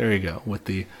training. There you go, with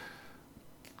the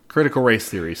critical race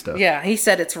theory stuff. Yeah, he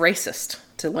said it's racist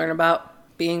to learn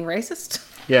about being racist.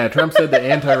 Yeah, Trump said that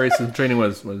anti-racism training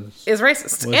is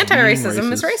racist.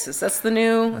 Anti-racism is racist. That's the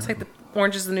new. It's like the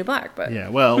orange is the new black. But yeah,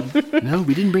 well, no,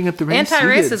 we didn't bring up the race.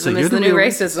 Anti-racism is the new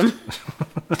racism.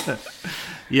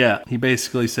 Yeah, he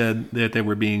basically said that they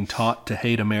were being taught to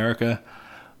hate America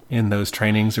in those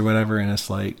trainings or whatever, and it's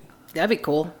that'd be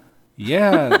cool.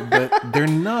 Yeah, but they're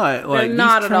not. They're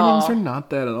not these at all. Trainings are not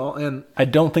that at all, and I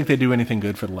don't think they do anything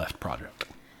good for the Left Project.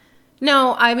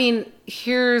 No, I mean,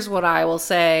 here's what I will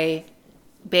say.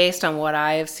 Based on what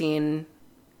I have seen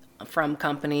from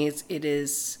companies, it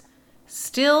is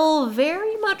still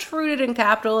very much rooted in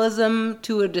capitalism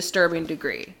to a disturbing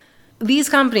degree. These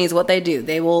companies, what they do,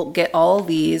 they will get all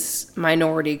these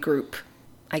minority group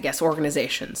I guess,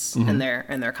 organizations in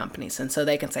their companies. And so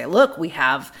they can say, look, we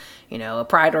have, a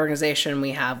pride organization.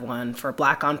 We have one for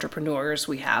Black entrepreneurs.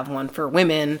 We have one for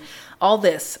women, all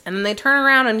this. And then they turn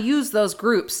around and use those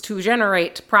groups to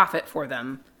generate profit for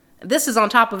them. This is on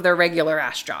top of their regular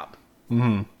ass job.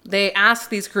 Mm-hmm. They ask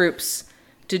these groups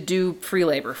to do free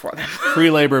labor for them. Free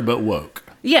labor, but woke.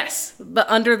 Yes, but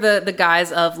under the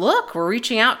guise of, look, we're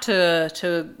reaching out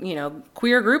to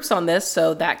queer groups on this,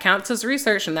 so that counts as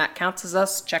research and that counts as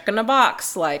us checking a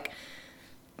box. Like,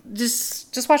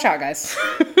 just watch out, guys.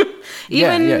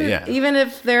 Even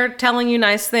if they're telling you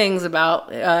nice things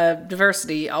about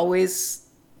diversity, always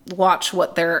watch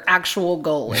what their actual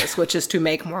goal is, which is to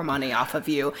make more money off of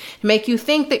you, make you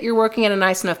think that you're working in a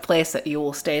nice enough place that you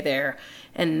will stay there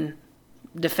and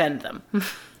defend them.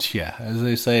 Yeah, as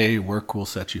they say, work will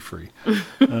set you free.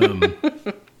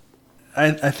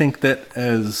 I think that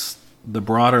as the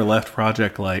broader left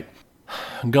project, like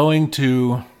going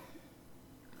to,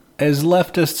 as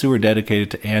leftists who are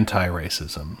dedicated to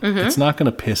anti-racism, it's not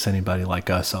going to piss anybody like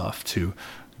us off to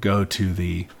go to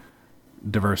the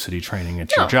diversity training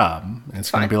at your job.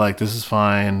 It's going to be like, this is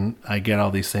fine. I get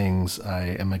all these things.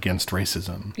 I am against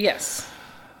racism. Yes.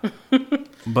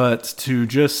 But to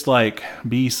just like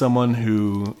be someone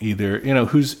who either,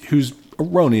 who's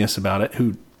erroneous about it,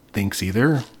 who thinks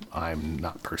either I'm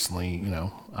not personally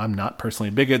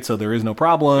a bigot, so there is no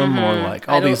problem, or like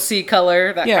all I don't these see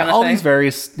color, that kind of thing. all these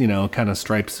various, kind of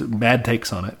stripes, bad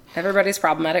takes on it. Everybody's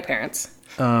problematic parents.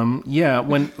 When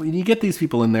you get these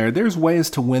people in there, there's ways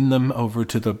to win them over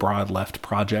to the broad left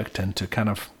project and to kind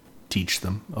of teach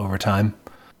them over time.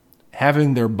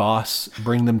 Having their boss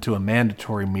bring them to a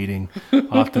mandatory meeting,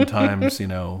 oftentimes,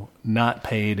 not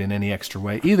paid in any extra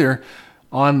way, either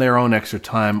on their own extra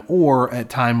time or at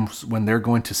times when they're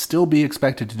going to still be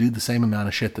expected to do the same amount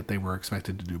of shit that they were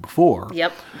expected to do before.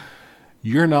 Yep.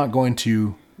 You're not going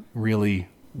to really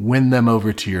win them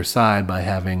over to your side by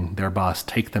having their boss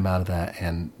take them out of that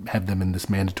and have them in this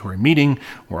mandatory meeting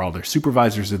where all their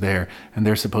supervisors are there and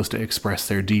they're supposed to express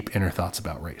their deep inner thoughts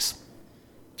about race.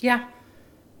 Yeah.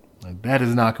 Like, that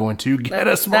is not going to get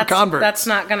us more converts. That's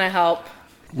not going to help.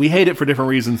 We hate it for different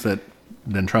reasons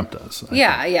than Trump does.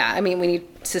 Yeah. I mean, we need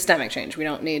systemic change. We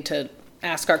don't need to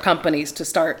ask our companies to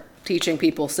start teaching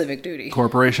people civic duty.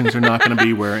 Corporations are not going to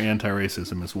be where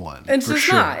anti-racism is won. It's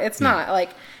just not. It's not. Like,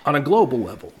 on a global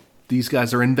level, these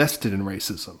guys are invested in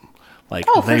racism. Like,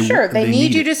 for sure. They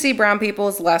need you to see brown people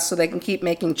as less so they can keep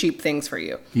making cheap things for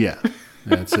you. Yeah.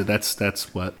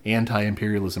 That's what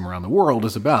anti-imperialism around the world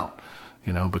is about.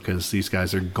 Because these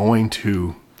guys are going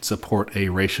to support a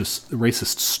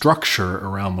racist structure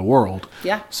around the world,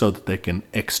 so that they can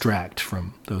extract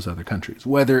from those other countries.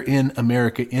 Whether in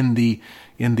America, in the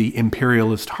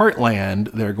imperialist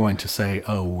heartland, they're going to say,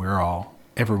 "Oh,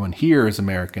 everyone here is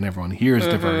American, everyone here is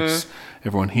diverse,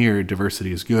 everyone here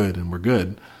diversity is good, and we're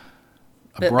good."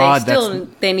 Abroad,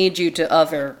 they need you to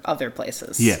other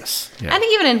places. Yes. Yeah. And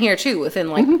even in here too, within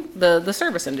like the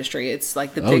service industry, it's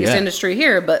like the biggest industry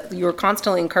here, but you're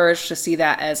constantly encouraged to see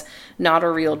that as not a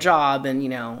real job,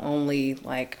 and only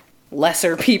like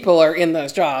lesser people are in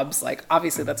those jobs. Like,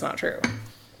 obviously that's not true.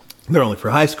 They're only for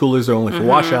high schoolers, they're only for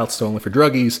washouts, they're only for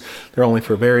druggies, they're only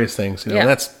for various things.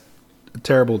 That's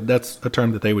terrible. That's a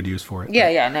term that they would use for it.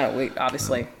 Yeah, no, we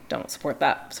obviously don't support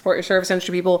that. Support your service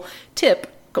industry people. Tip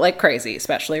like crazy,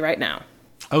 especially right now.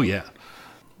 Oh, yeah.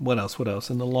 What else?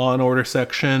 In the Law and Order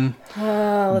section,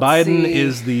 Biden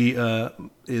is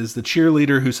the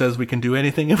cheerleader who says we can do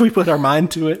anything if we put our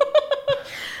mind to it.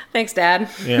 Thanks, Dad.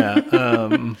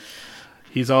 Yeah.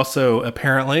 He's also,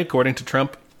 apparently, according to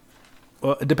Trump,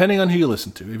 depending on who you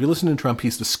listen to. If you listen to Trump,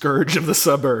 he's the scourge of the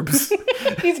suburbs.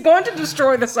 He's going to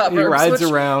destroy the suburbs. He rides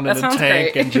around in a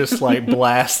tank great. and just like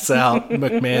blasts out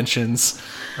McMansions.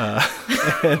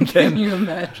 And then, can you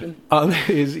imagine?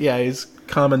 His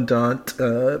Commandant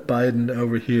Biden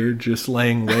over here just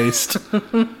laying waste.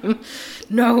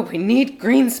 No, we need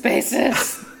green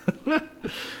spaces.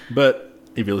 But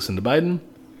if you listen to Biden,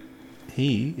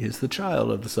 he is the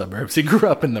child of the suburbs. He grew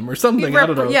up in them or something. I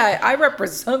don't know. Yeah, I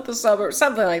represent the suburbs.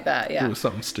 Something like that, yeah. It was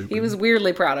something stupid. He was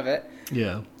weirdly proud of it.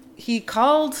 Yeah. He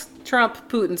called Trump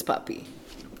Putin's puppy.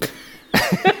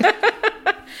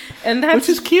 And that's which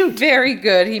is cute. Very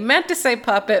good. He meant to say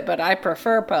puppet, but I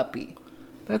prefer puppy.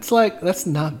 That's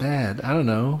not bad. I don't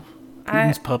know.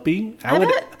 Putin's puppy. I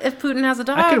bet if Putin has a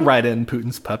dog. I could write in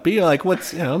Putin's puppy. Like,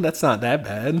 that's not that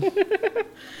bad.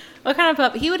 What kind of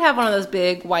puppy? He would have one of those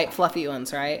big, white, fluffy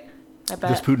ones, right? I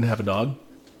bet. Does Putin have a dog?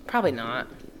 Probably not.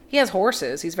 He has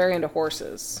horses. He's very into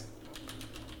horses.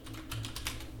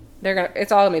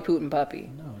 It's all gonna be Putin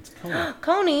puppy. No, it's Coney.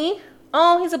 Coney.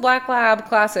 Oh, he's a black lab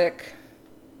classic.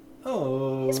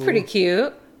 Oh. He's pretty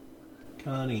cute.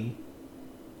 Connie.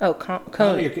 Oh,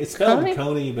 Coney. It's spelled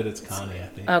Coney, but it's Connie, I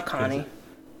think. Oh, Connie.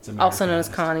 Also known as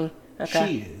Connie.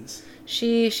 Okay.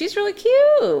 She's really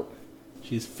cute.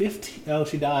 She's 15. Oh,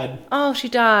 she died. Oh, she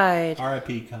died.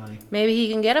 R.I.P. Connie. Maybe he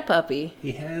can get a puppy.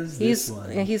 He has this one.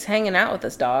 He's hanging out with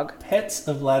this dog. Pets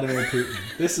of Vladimir Putin.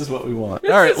 This is what we want.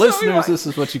 All right, listeners, this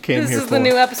is what you came here for. This is the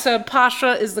new episode.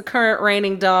 Pasha is the current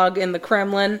reigning dog in the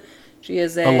Kremlin. She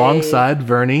is alongside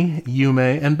Vernie,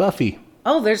 Yume, and Buffy.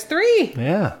 Oh, there's 3.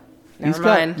 Yeah. Never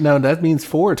mind. No, that means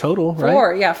 4 total, right?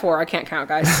 4, yeah, 4. I can't count,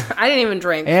 guys. I didn't even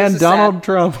drink. And Donald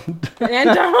Trump. And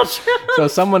Donald Trump. So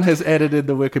someone has edited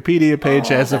the Wikipedia page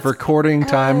as of recording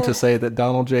time to say that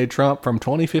Donald J. Trump from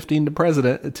 2015 to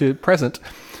present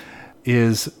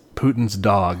is Putin's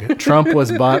dog. Trump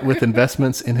was bought with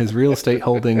investments in his real estate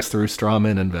holdings through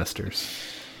strawman investors.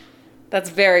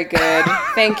 That's very good.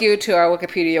 Thank you to our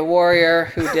Wikipedia warrior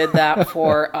who did that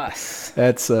for us.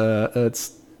 That's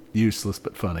useless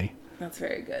but funny. That's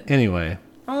very good. Anyway.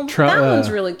 Oh, that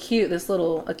one's really cute, this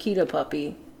little Akita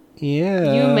puppy. Yeah.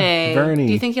 Yume. Vernie.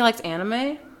 Do you think he likes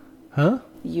anime? Huh?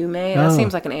 Yume? That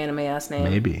seems like an anime-ass name.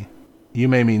 Maybe.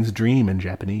 Yume means dream in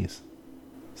Japanese.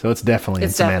 So it's definitely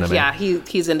in some anime. Yeah,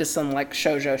 he's into some like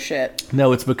shoujo shit.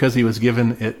 No, it's because he was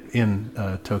given it in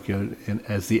Tokyo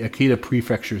as the Akita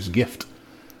Prefecture's gift.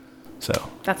 So.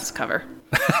 That's his cover.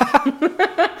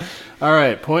 All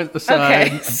right, point aside.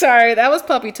 Okay, sorry, that was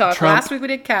puppy talk. Last week we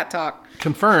did cat talk.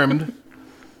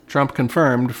 Trump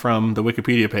confirmed from the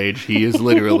Wikipedia page he is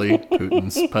literally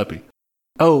Putin's puppy.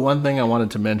 Oh, one thing I wanted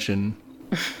to mention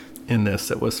in this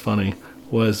that was funny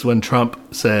was when Trump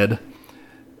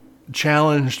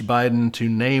challenged Biden to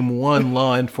name one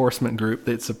law enforcement group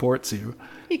that supports you.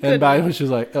 And Biden was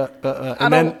just like, I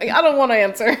don't want to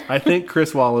answer. I think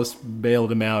Chris Wallace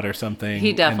bailed him out or something.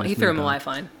 He threw him a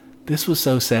lifeline. This was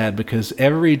so sad because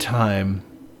every time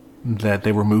that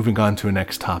they were moving on to a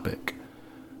next topic,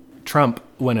 Trump,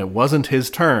 when it wasn't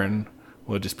his turn,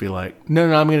 would just be like,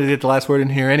 no, I'm going to get the last word in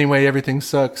here anyway. Everything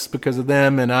sucks because of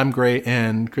them, and I'm great,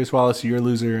 and Chris Wallace, you're a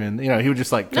loser. And, he would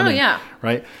just like come in,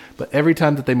 right? But every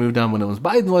time that they moved on, when it was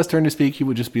Biden's last turn to speak, he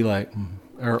would just be like,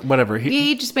 or whatever.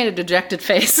 He just made a dejected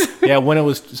face. Yeah, when it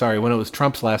was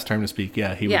Trump's last turn to speak,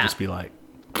 he would just be like,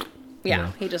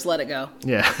 yeah, he just let it go.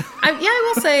 Yeah. I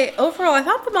will say, overall, I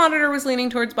thought the monitor was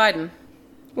leaning towards Biden.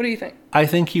 What do you think? I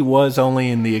think he was only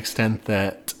in the extent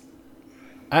that,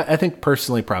 I think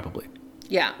personally, probably.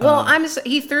 Yeah. Well,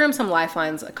 he threw him some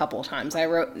lifelines a couple of times. I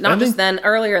wrote,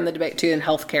 earlier in the debate, too, in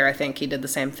healthcare, I think he did the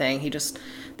same thing.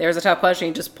 There was a tough question,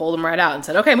 he just pulled him right out and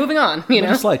said, okay, moving on,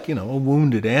 It's like, a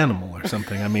wounded animal or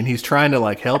something. I mean, he's trying to,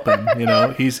 like, help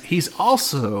him, He's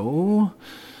also...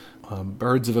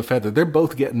 birds of a feather. They're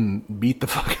both getting beat the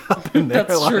fuck up in there.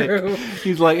 That's true.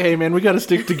 He's like, hey man, we got to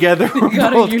stick together.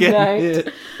 We're both getting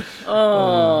hit.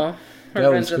 Oh, that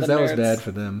was bad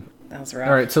for them. That was rough.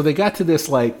 All right, so they got to this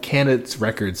like candidates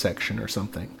record section or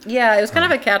something. Yeah, it was kind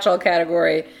of a catch-all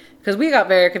category because we got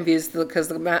very confused because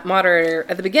the moderator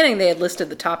at the beginning they had listed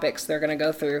the topics they're going to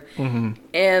go through,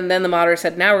 and then the moderator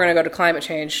said, "Now we're going to go to climate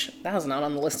change." That was not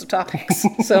on the list of topics.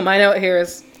 So my note here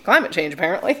is climate change,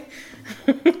 apparently.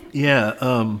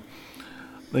 Yeah,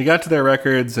 they got to their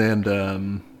records,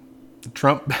 and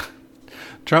Trump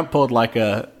pulled like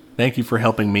a "thank you for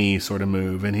helping me" sort of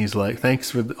move, and he's like,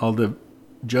 "Thanks for all the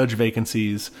judge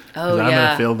vacancies. I'm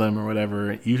gonna fill them or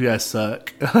whatever. You guys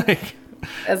suck." Like,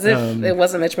 as if it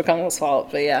wasn't Mitch McConnell's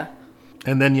fault, but yeah.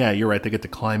 And then you're right. They get to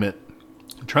climate.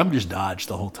 Trump just dodged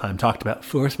the whole time, talked about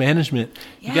forest management.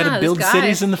 You got to build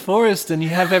cities in the forest, and you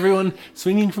have everyone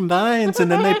swinging from vines,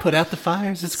 and then they put out the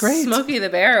fires. It's great. Smokey the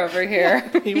Bear over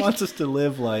here. He wants us to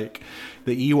live like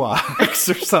the Ewoks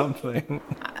or something.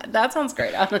 That sounds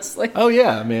great, honestly. Oh,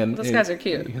 yeah, man. Those guys are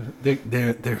cute.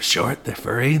 They're short, they're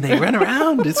furry, they run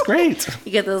around. It's great.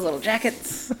 You get those little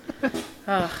jackets.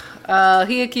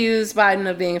 He accused Biden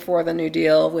of being for the New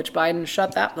Deal, which Biden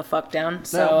shut that the fuck down.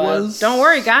 So don't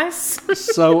worry, guys.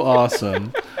 So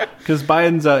awesome. Because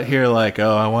Biden's out here like,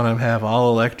 I want to have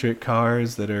all electric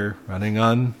cars that are running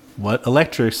on what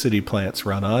electricity plants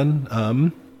run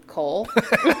on. Coal.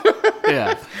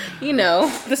 Yeah.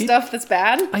 The stuff that's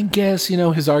bad. I guess,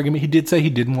 his argument, he did say he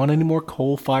didn't want any more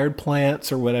coal-fired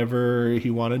plants or whatever. He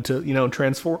wanted to,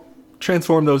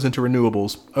 transform those into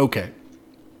renewables. Okay.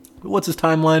 What's his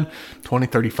timeline?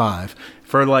 2035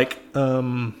 for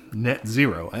net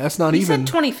zero. That's not he even. He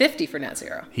said 2050 for net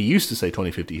zero. He used to say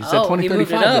 2050. He said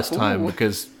 2035 this time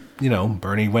because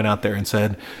Bernie went out there and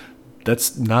said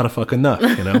that's not a fuck enough,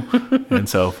 and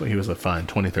so he was like, fine,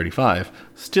 2035.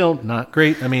 Still not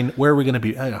great. I mean, where are we going to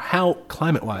be? How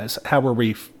climate wise? How were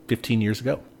we 15 years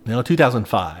ago? No,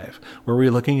 2005. Were we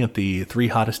looking at the 3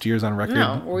 hottest years on record?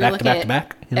 No, were we back looking to back at to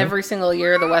back? every single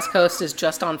year the West Coast is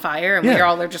just on fire, and we're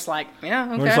all there just like,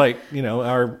 yeah, okay. It's like,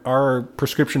 our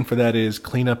prescription for that is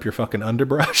clean up your fucking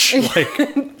underbrush. Like,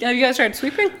 have you guys tried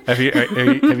sweeping? have you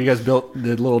guys built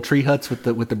the little tree huts with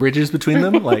the bridges between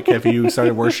them? Like, have you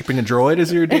started worshiping a droid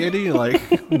as your deity?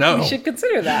 Like, no. You should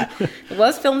consider that. It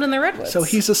was filmed in the Redwoods. So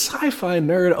he's a sci-fi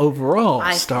nerd overall.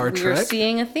 Star Trek. We're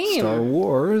seeing a theme. Star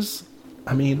Wars.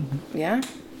 I mean, yeah.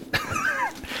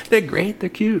 They're great. They're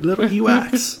cute. Little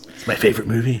Ewoks. It's my favorite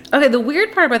movie. Okay, the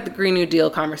weird part about the Green New Deal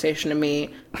conversation to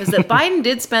me is that Biden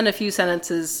did spend a few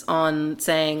sentences on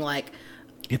saying, like,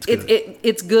 it's good.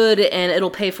 It's good and it'll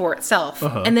pay for itself.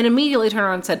 Uh-huh. And then immediately turned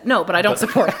around and said, no, but I don't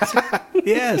support it.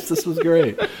 Yes, this was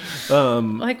great.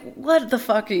 Like, what the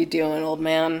fuck are you doing, old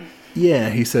man? Yeah,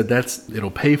 he said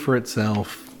it'll pay for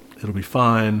itself. It'll be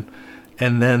fine.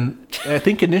 And then, I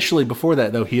think initially before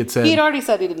that, though, he had said... He'd already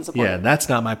said he didn't support it. Yeah, that's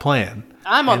not my plan.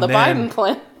 I'm on the Biden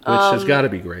plan. Which has got to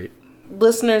be great.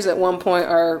 Listeners at one point,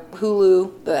 our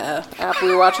Hulu, the app we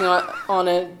were watching on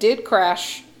it, did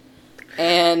crash.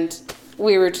 And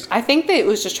we were... I think that it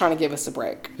was just trying to give us a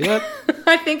break. Yep.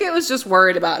 I think it was just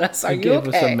worried about us. Are you okay? It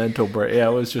gave us a mental break. Yeah,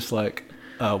 it was just like,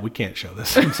 we can't show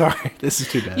this. I'm sorry. This is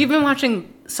too bad. You've been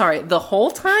watching... Sorry, the whole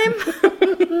time?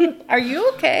 Are you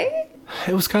okay?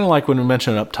 It was kind of like when we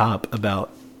mentioned up top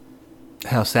about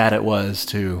how sad it was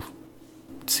to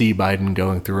see Biden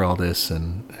going through all this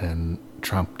and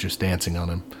Trump just dancing on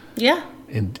him. Yeah.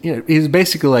 And he's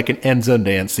basically like an end zone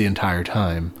dance the entire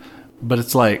time. But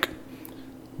it's like,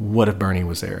 what if Bernie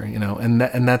was there?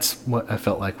 And that's what I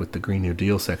felt like with the Green New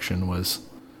Deal section was,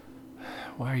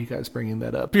 why are you guys bringing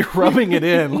that up? You're rubbing it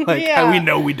in. Like, we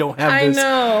know we don't have this. I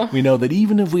know. We know that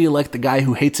even if we elect the guy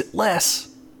who hates it less,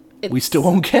 we still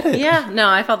won't get it. Yeah, no,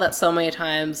 I felt that so many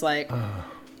times. Like,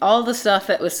 all the stuff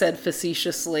that was said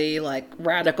facetiously, like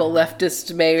radical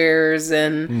leftist mayors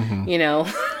and,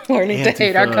 learning to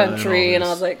hate our country. And I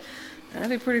was like, that'd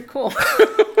be pretty cool.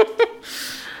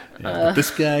 But this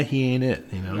guy, he ain't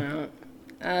it, No.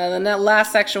 Then that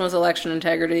last section was election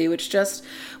integrity, which just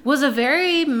was a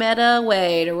very meta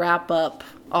way to wrap up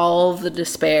all of the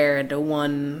despair into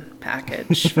one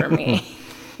package for me,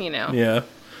 Yeah.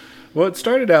 Well, it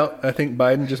started out, I think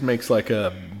Biden just makes like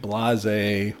a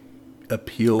blasé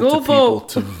appeal to people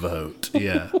to vote.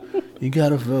 Yeah. You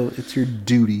gotta vote. It's your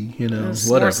duty,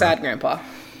 whatever. More sad grandpa.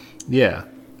 Yeah.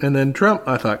 And then Trump,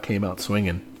 I thought, came out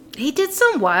swinging. He did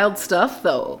some wild stuff,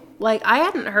 though. Like, I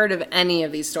hadn't heard of any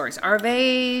of these stories. Are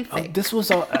they fake? This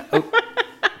was all...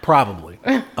 probably.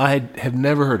 I have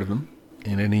never heard of them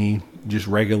in any just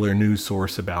regular news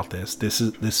source about this.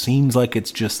 This seems like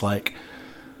it's just like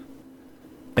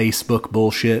Facebook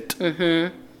bullshit.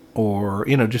 Mm-hmm. Or,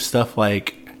 just stuff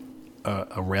like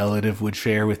a relative would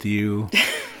share with you.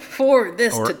 Forward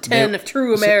this to 10 of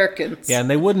true Americans. Yeah, and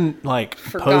they wouldn't like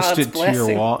post it to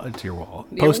your wall,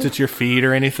 post it to your feed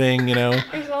or anything,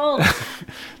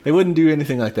 They wouldn't do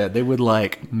anything like that. They would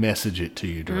like message it to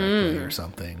you directly or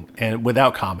something, and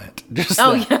without comment. Just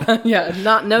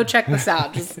no check this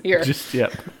out, just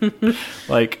here.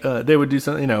 Like they would do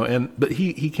something, but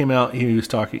he came out. He was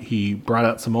talking. He brought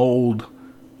out some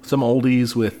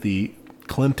oldies with the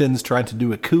Clintons trying to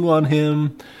do a coup on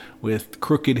him. With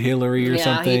crooked Hillary or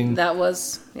something. He brought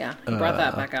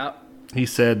that back out. He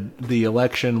said the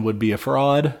election would be a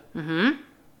fraud. Mm-hmm.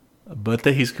 But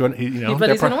that he's going to, he's going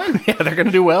to win. Yeah, they're going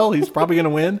to do well. He's probably going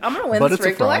to win. I'm going to win this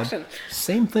rigged election.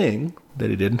 Same thing that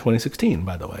he did in 2016,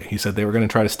 by the way. He said they were going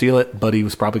to try to steal it, but he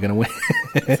was probably going to win.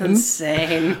 That's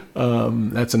insane.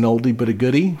 That's an oldie but a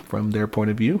goodie from their point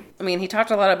of view. I mean, he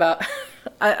talked a lot about,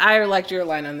 I liked your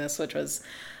line on this, which was,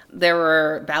 there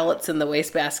were ballots in the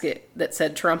wastebasket that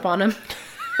said Trump on them.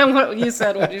 And what you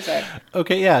said, what'd you say?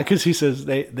 Okay, yeah, because he says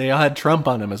they all had Trump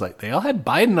on them. It's like, they all had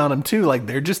Biden on them, too. Like,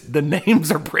 they're just, the names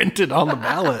are printed on the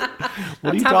ballot.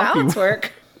 What are you talking about? That's how ballots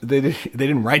work. They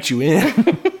didn't write you in.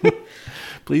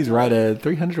 Please write a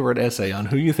 300-word essay on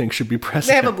who you think should be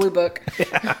president. They have a blue book.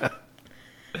 Yeah.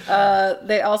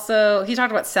 He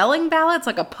talked about selling ballots,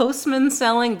 like a postman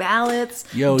selling ballots.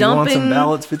 Yo, you want some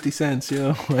ballots, 50 cents,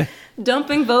 like,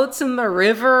 dumping votes in the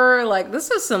river. Like, this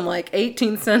is some,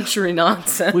 18th century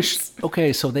nonsense.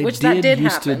 So they did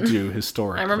used to do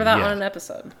historically. I remember that on an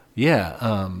episode. Yeah.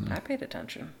 I paid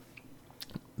attention.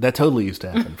 That totally used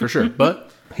to happen, for sure.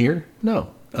 But here,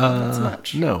 no. Not so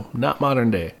much. No, not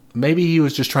modern day. Maybe he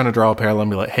was just trying to draw a parallel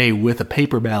and be like, hey, with a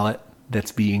paper ballot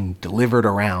that's being delivered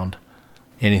around,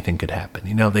 anything could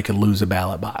happen. They could lose a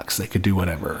ballot box. They could do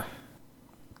whatever.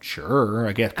 Sure,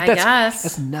 I guess. But I guess.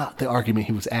 That's not the argument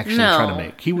he was actually trying to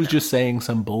make. He was just saying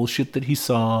some bullshit that he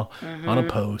saw on a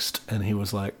post, and he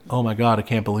was like, oh my God, I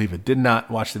can't believe it. Did not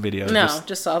watch the video. No,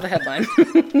 just saw the headline.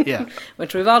 Yeah.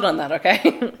 Which we've all done that,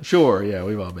 okay? Sure, yeah,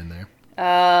 we've all been there.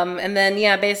 And then,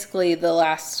 basically the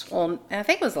last, I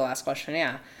think it was the last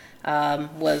question,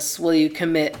 was, will you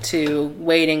commit to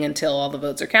waiting until all the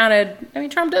votes are counted? I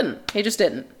mean, Trump didn't. He just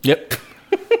didn't. Yep.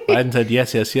 Biden said,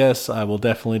 yes, I will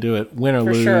definitely do it. Win or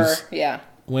lose. For sure, yeah.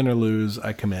 Win or lose,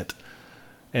 I commit.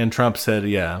 And Trump said,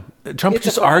 yeah. Trump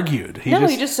just argued. He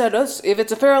just said, if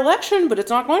it's a fair election, but it's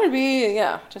not going to be,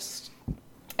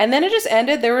 And then it just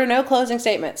ended. There were no closing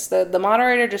statements. The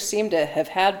moderator just seemed to have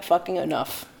had fucking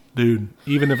enough. Dude,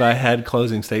 even if I had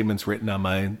closing statements written on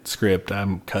my script,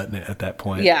 I'm cutting it at that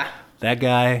point. Yeah. That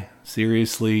guy,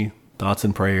 seriously, thoughts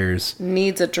and prayers.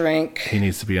 Needs a drink. He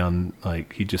needs to be on,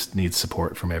 he just needs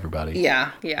support from everybody.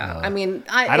 Yeah. I mean,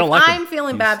 I don't if like I'm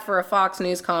feeling bad for a Fox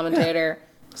News commentator,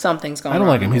 something's going on. I don't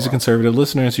like him. He's a conservative.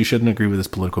 Listeners, you shouldn't agree with his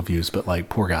political views, but,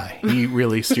 poor guy. He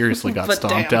really seriously got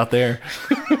stomped out there.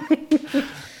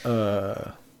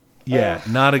 Yeah,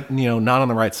 not on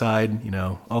the right side.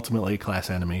 Ultimately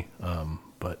class enemy.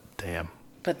 But damn.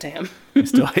 You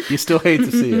still hate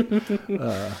to see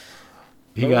it.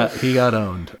 He got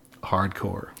owned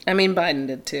hardcore. I mean, Biden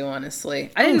did too. Honestly,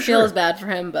 I didn't feel as bad for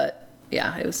him, but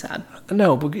yeah, it was sad.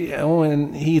 No, but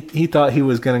when he thought he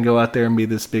was going to go out there and be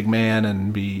this big man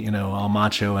and be all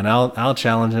macho, and I'll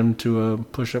challenge him to a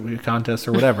push-up contest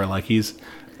or whatever. He's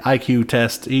IQ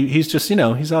test. He's just,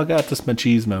 he's all got this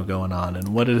machismo going on. And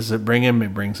what does it bring him?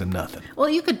 It brings him nothing. Well,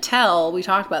 you could tell, we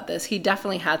talked about this, he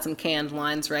definitely had some canned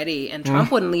lines ready, and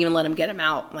Trump wouldn't even let him get him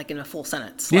out, in a full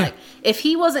sentence. Yeah. If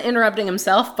he wasn't interrupting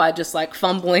himself by just,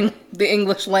 fumbling the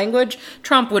English language,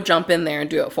 Trump would jump in there and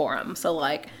do it for him. So,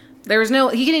 there was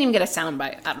he didn't even get a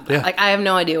soundbite out of that. Yeah. I have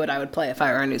no idea what I would play if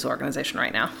I were a news organization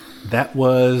right now. That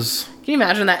was... Can you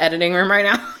imagine that editing room right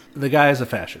now? The guy is a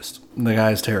fascist. The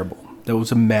guy is terrible. That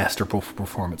was a masterful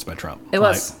performance by Trump. It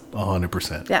was.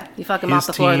 100%. Yeah, you fuck him off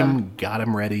the floor. His team got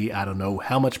him ready. I don't know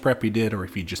how much prep he did or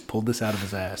if he just pulled this out of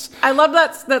his ass. I love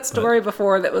that story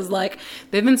before that was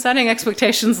they've been setting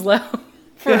expectations low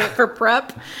for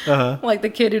prep. Uh-huh. The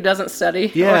kid who doesn't study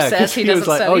or says he doesn't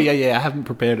study. Oh, yeah, I haven't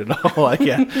prepared at all. I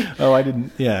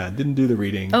didn't do the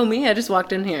reading. Oh, me? I just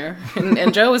walked in here.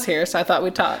 And Joe was here, so I thought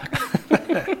we'd talk.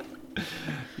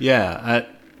 Yeah, I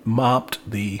mopped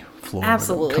the floor.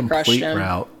 Absolutely crushed him.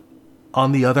 Route.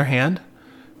 On the other hand,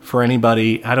 for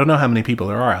anybody, I don't know how many people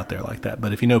there are out there like that,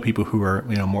 but if you know people who are,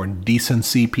 more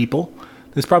decency people,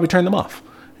 this probably turned them off.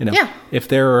 Yeah. If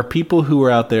there are people who are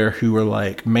out there who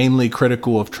are mainly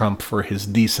critical of Trump for his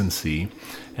decency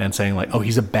and saying oh,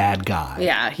 he's a bad guy.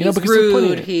 Yeah, he's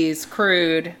rude, he's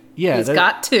crude. Yeah, he's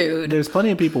got to. There's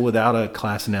plenty of people without a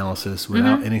class analysis,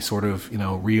 without any sort of,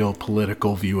 real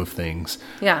political view of things.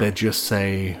 Yeah. That just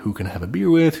say who can have a beer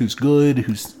with, who's good,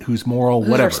 who's moral,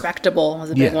 whatever. Who's respectable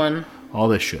is a big one. All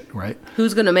this shit, right?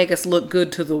 Who's going to make us look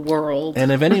good to the world?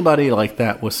 And if anybody like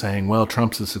that was saying, well,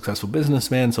 Trump's a successful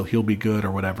businessman, so he'll be good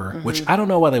or whatever, which I don't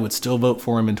know why they would still vote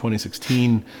for him in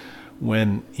 2016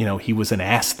 when, he was an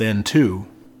ass then too.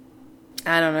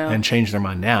 I don't know. And change their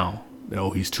mind now.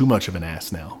 Oh, he's too much of an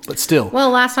ass now. But still.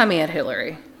 Well, last time he had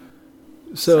Hillary.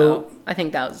 So I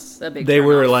think that was a big They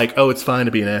were like, oh, it's fine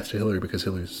to be an ass to Hillary because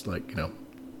Hillary's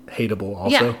hateable also?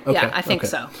 Yeah, okay. Yeah, I think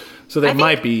so. So there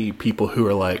might be people who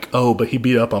are like, oh, but he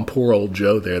beat up on poor old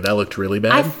Joe there. That looked really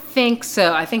bad. I think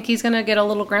so. I think he's going to get a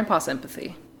little grandpa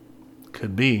sympathy.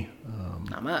 Could be.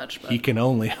 Not much. But. He can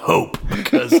only hope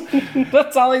because...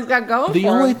 That's all he's got going for him. The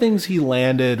only things he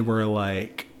landed were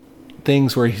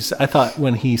things where I thought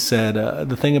when he said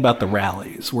the thing about the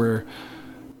rallies where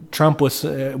Trump was,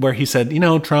 where he said,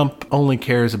 Trump only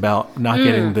cares about not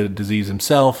getting the disease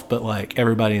himself, but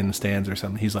everybody in the stands or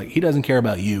something. He's he doesn't care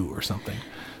about you or something.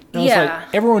 And yeah.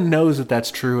 Everyone knows that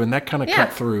that's true. And that kind of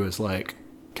cut through is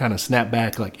kind of snap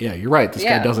back. Yeah, you're right. This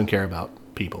guy doesn't care about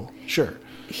people. Sure.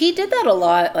 He did that a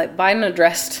lot. Biden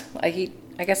addressed, I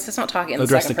guess it's not talking in the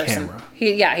second person. Camera.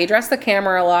 He addressed the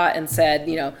camera a lot and said,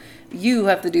 you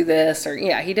have to do this, or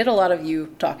he did a lot of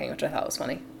you talking, which I thought was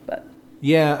funny. But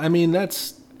yeah, I mean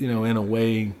that's in a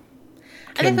way.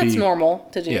 I think that's normal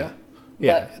to do. Yeah.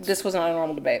 But this was not a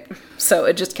normal debate, so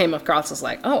it just came across as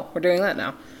oh, we're doing that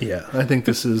now. Yeah, I think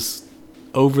this is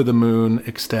over the moon,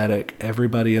 ecstatic.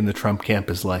 Everybody in the Trump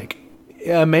camp is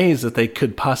amazed that they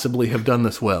could possibly have done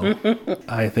this well.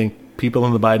 I think people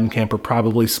in the Biden camp are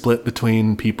probably split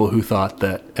between people who thought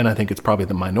that, and I think it's probably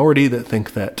the minority that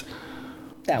think that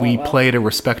we played a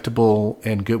respectable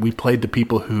and good. We played the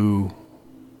people who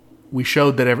we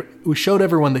showed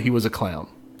everyone that he was a clown.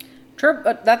 True,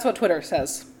 but that's what Twitter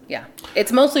says. Yeah.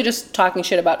 It's mostly just talking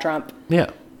shit about Trump. Yeah.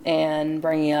 And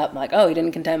bringing up, like, oh, he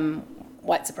didn't condemn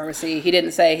white supremacy. He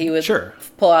didn't say he would Sure.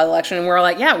 pull out of the election. And we're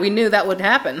like, yeah, we knew that would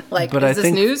happen. Like, but is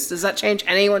this news? Does that change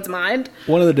anyone's mind?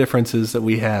 One of the differences that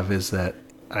we have is that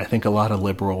I think a lot of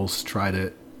liberals try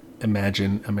to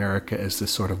imagine America as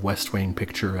this sort of West Wing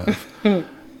picture of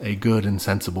a good and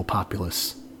sensible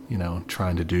populace, you know,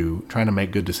 trying to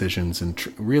make good decisions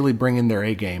and really bring in their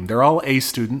A game. They're all A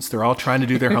students. They're all trying to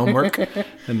do their homework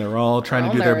and they're all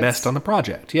trying to do their best on the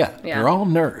project. Yeah, they're all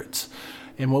nerds.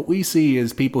 And what we see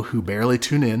is people who barely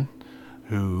tune in,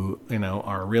 who, you know,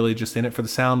 are really just in it for the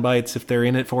sound bites, if they're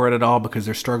in it for it at all, because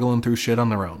they're struggling through shit on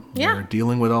their own. Yeah. They're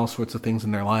dealing with all sorts of things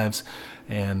in their lives.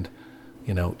 And,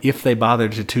 you know, if they bother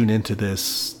to tune into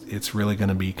this, it's really going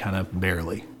to be kind of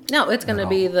barely. No, it's going to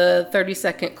be the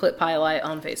 30-second clip highlight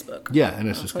on Facebook. Yeah, and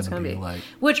it's just going to be like...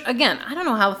 Which, again, I don't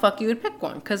know how the fuck you would pick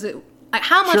one, because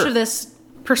how much of this,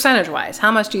 percentage-wise,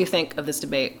 how much do you think of this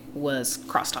debate was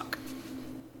crosstalk?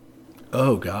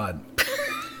 Oh, God.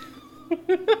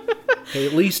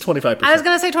 At least 25%. I was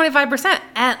going to say 25%,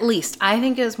 at least. I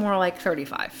think it was more like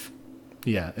 35.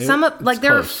 Yeah.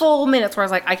 There are full minutes where I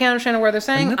was like, I can't understand what they're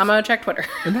saying. I'm going to check Twitter.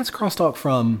 And that's crosstalk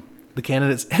from the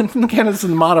candidates and from the candidates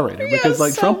and the moderator. Because,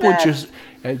 like, so Trump would just...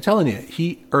 I'm telling you,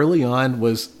 he early on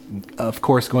was, of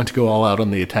course, going to go all out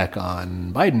on the attack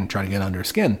on Biden, trying to get under his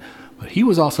skin. But he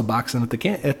was also boxing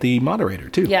at the moderator,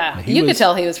 too. Yeah, you could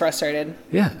tell he was frustrated.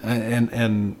 Yeah,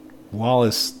 and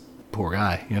Wallace... Poor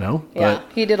guy, you know? Yeah, but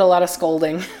he did a lot of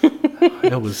scolding.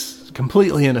 It was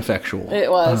completely ineffectual. It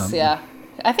was, yeah.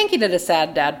 I think he did a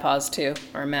sad dad pause, too.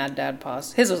 Or a mad dad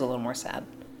pause. His was a little more sad.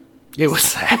 It was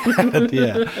sad,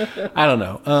 yeah. I don't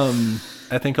know.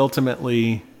 I think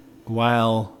ultimately,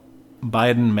 while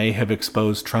Biden may have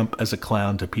exposed Trump as a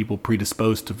clown to people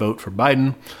predisposed to vote for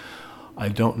Biden, I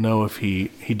don't know if he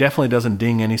definitely doesn't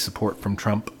ding any support from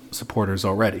Trump supporters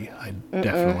already.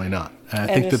 Definitely not. I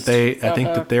think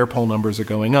that their poll numbers are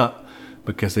going up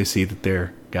because they see that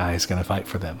their guy is going to fight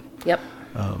for them. Yep.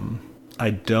 I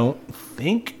don't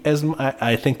think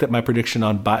I think that my prediction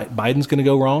on Biden's going to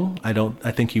go wrong.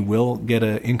 I think he will get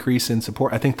an increase in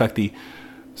support. I think like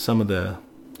some of the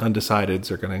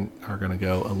undecideds are going to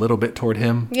go a little bit toward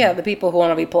him. Yeah, the people who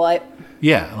want to be polite.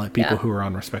 Yeah, like people who are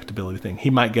on respectability thing. He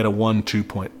might get a 1-2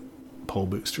 point poll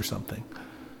boost or something.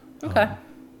 Okay.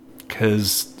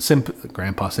 Because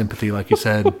grandpa sympathy, like you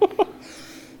said.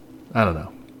 I don't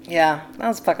know. Yeah, that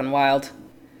was fucking wild.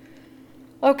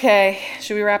 Okay,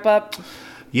 should we wrap up?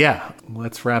 Yeah,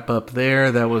 let's wrap up there.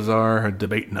 That was our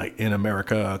debate night in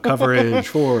America coverage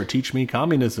for Teach Me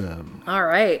Communism. All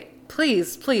right.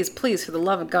 Please, please, please, for the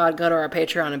love of God, go to our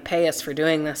Patreon and pay us for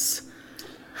doing this.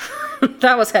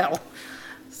 That was hell.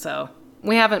 So,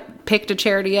 we haven't picked a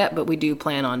charity yet, but we do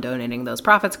plan on donating those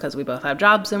profits because we both have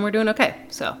jobs and we're doing okay.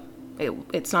 So,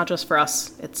 it's not just for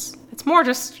us. It's more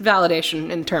just validation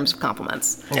in terms of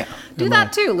compliments. Yeah. Do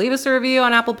that too. Leave us a review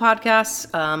on Apple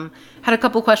Podcasts. Had a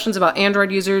couple questions about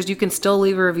Android users. You can still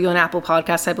leave a review on Apple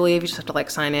Podcasts, I believe. You just have to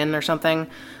sign in or something.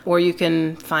 Or you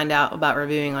can find out about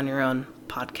reviewing on your own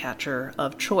podcatcher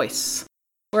of choice.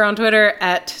 We're on Twitter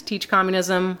at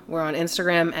TeachCommunism. We're on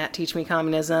Instagram at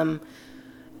TeachMeCommunism.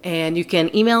 And you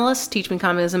can email us,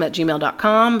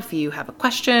 teachmecommunism@gmail.com, if you have a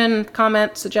question,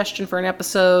 comment, suggestion for an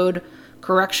episode,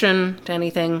 correction to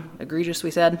anything egregious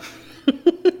we said.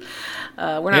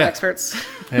 We're not experts.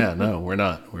 Yeah, no, we're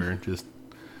not. We're just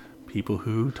people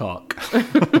who talk.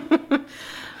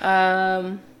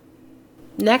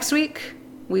 Next week,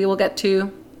 we will get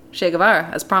to Che Guevara,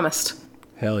 as promised.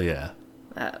 Hell yeah.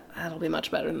 That'll be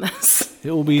much better than this. It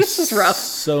will be this is rough.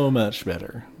 So much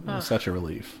better. Such a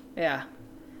relief. Yeah.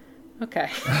 Okay.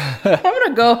 I'm going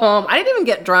to go home. I didn't even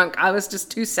get drunk. I was just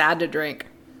too sad to drink.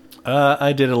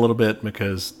 I did a little bit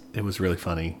because it was really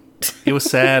funny. It was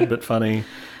sad, but funny.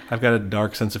 I've got a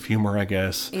dark sense of humor, I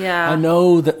guess. Yeah. I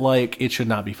know that, it should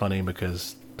not be funny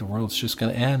because the world's just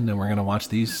going to end and we're going to watch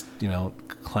these,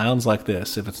 clowns like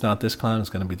this. If it's not this clown, it's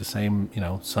going to be the same,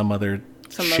 some other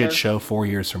shit show 4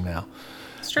 years from now.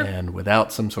 It's true. And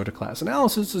without some sort of class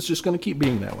analysis, it's just going to keep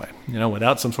being that way.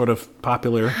 Without some sort of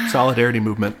popular solidarity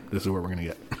movement, this is what we're going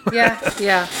to Yeah. get.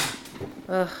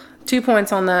 Yeah. 2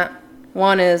 points on that.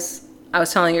 One is, I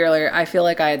was telling you earlier, I feel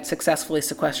like I had successfully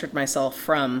sequestered myself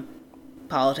from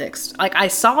politics. I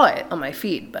saw it on my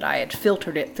feed, but I had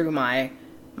filtered it through my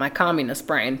communist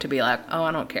brain to be like, oh,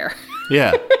 I don't care.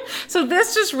 Yeah. So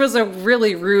this just was a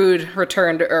really rude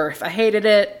return to Earth. I hated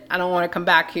it. I don't want to come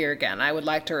back here again. I would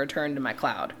like to return to my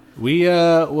cloud. We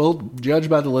will judge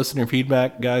by the listener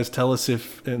feedback. Guys, tell us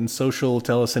in social,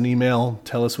 tell us an email,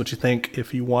 tell us what you think.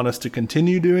 If you want us to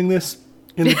continue doing this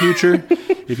in the future,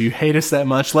 if you hate us that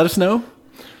much, let us know.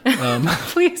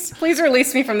 Please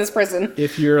release me from this prison.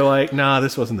 If you're like, nah,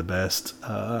 this wasn't the best,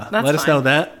 let us know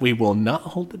that. We will not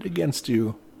hold it against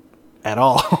you at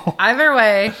all. Either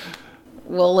way,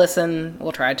 we'll listen.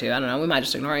 We'll try to. I don't know. We might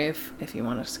just ignore you if you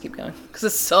want us to keep going. Because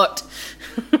it sucked.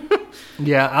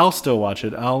 Yeah, I'll still watch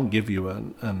it. I'll give you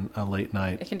a late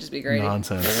night. It can just be great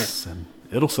nonsense, and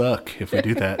it'll suck if we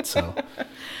do that. So,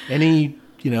 any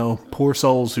poor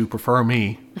souls who prefer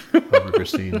me over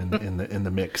Christine in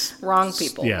the mix, wrong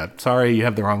people. Yeah, sorry, you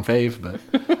have the wrong fave, but.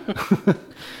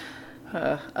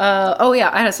 Oh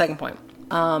yeah, I had a second point.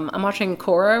 I'm watching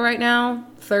Korra right now,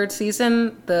 3rd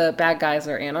season. The bad guys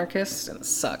are anarchists, and it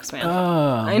sucks, man.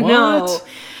 I know.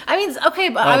 I mean, okay,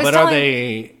 but I was but are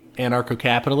they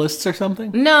anarcho-capitalists or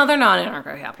something? No, they're not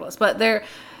anarcho-capitalists, but they're...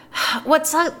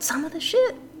 Some of the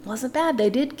shit wasn't bad. They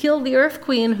did kill the Earth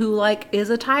Queen, who, is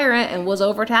a tyrant and was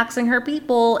overtaxing her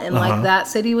people, and, that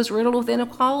city was riddled with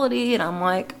inequality, and I'm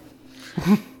like...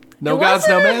 No gods,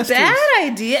 no masters. Bad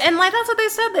idea. And that's what they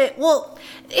said.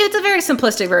 It's a very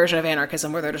simplistic version of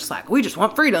anarchism where they're just like, we just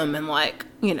want freedom and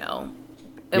and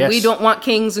yes. We don't want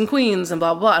kings and queens and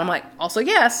blah, blah, blah. And I'm like, also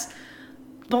yes.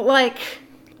 But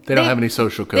they don't have any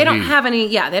social code. They don't have any,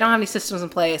 they don't have any systems in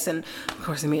place. And of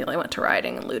course immediately went to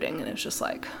rioting and looting, and it's just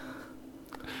like.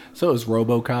 So it was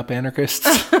RoboCop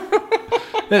anarchists.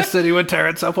 This city would tear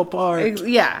itself apart.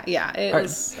 Yeah. It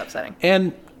was upsetting.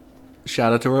 And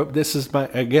shout out to this is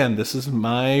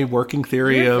my working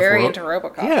theory. You're very into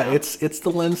RoboCop. Yeah, now. It's the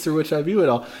lens through which I view it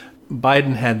all.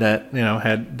 Biden had that,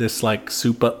 had this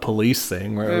soup up police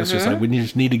thing where it was just we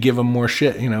just need to give them more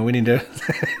shit. We need to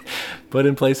put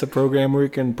in place a program where we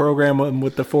can program them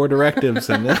with the 4 directives,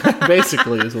 and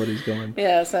basically is what he's going.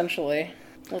 Yeah, essentially.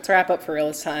 Let's wrap up for real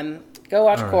this time. Go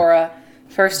watch Korra.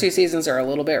 First 2 seasons are a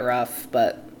little bit rough,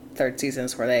 but 3rd season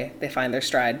is where they find their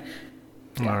stride.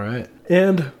 Yeah. All right.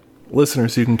 And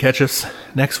listeners, you can catch us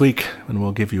next week when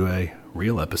we'll give you a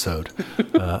real episode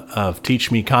of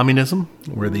Teach Me Communism,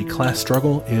 where the class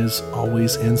struggle is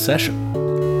always in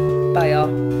session. Bye, y'all.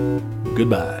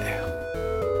 Goodbye.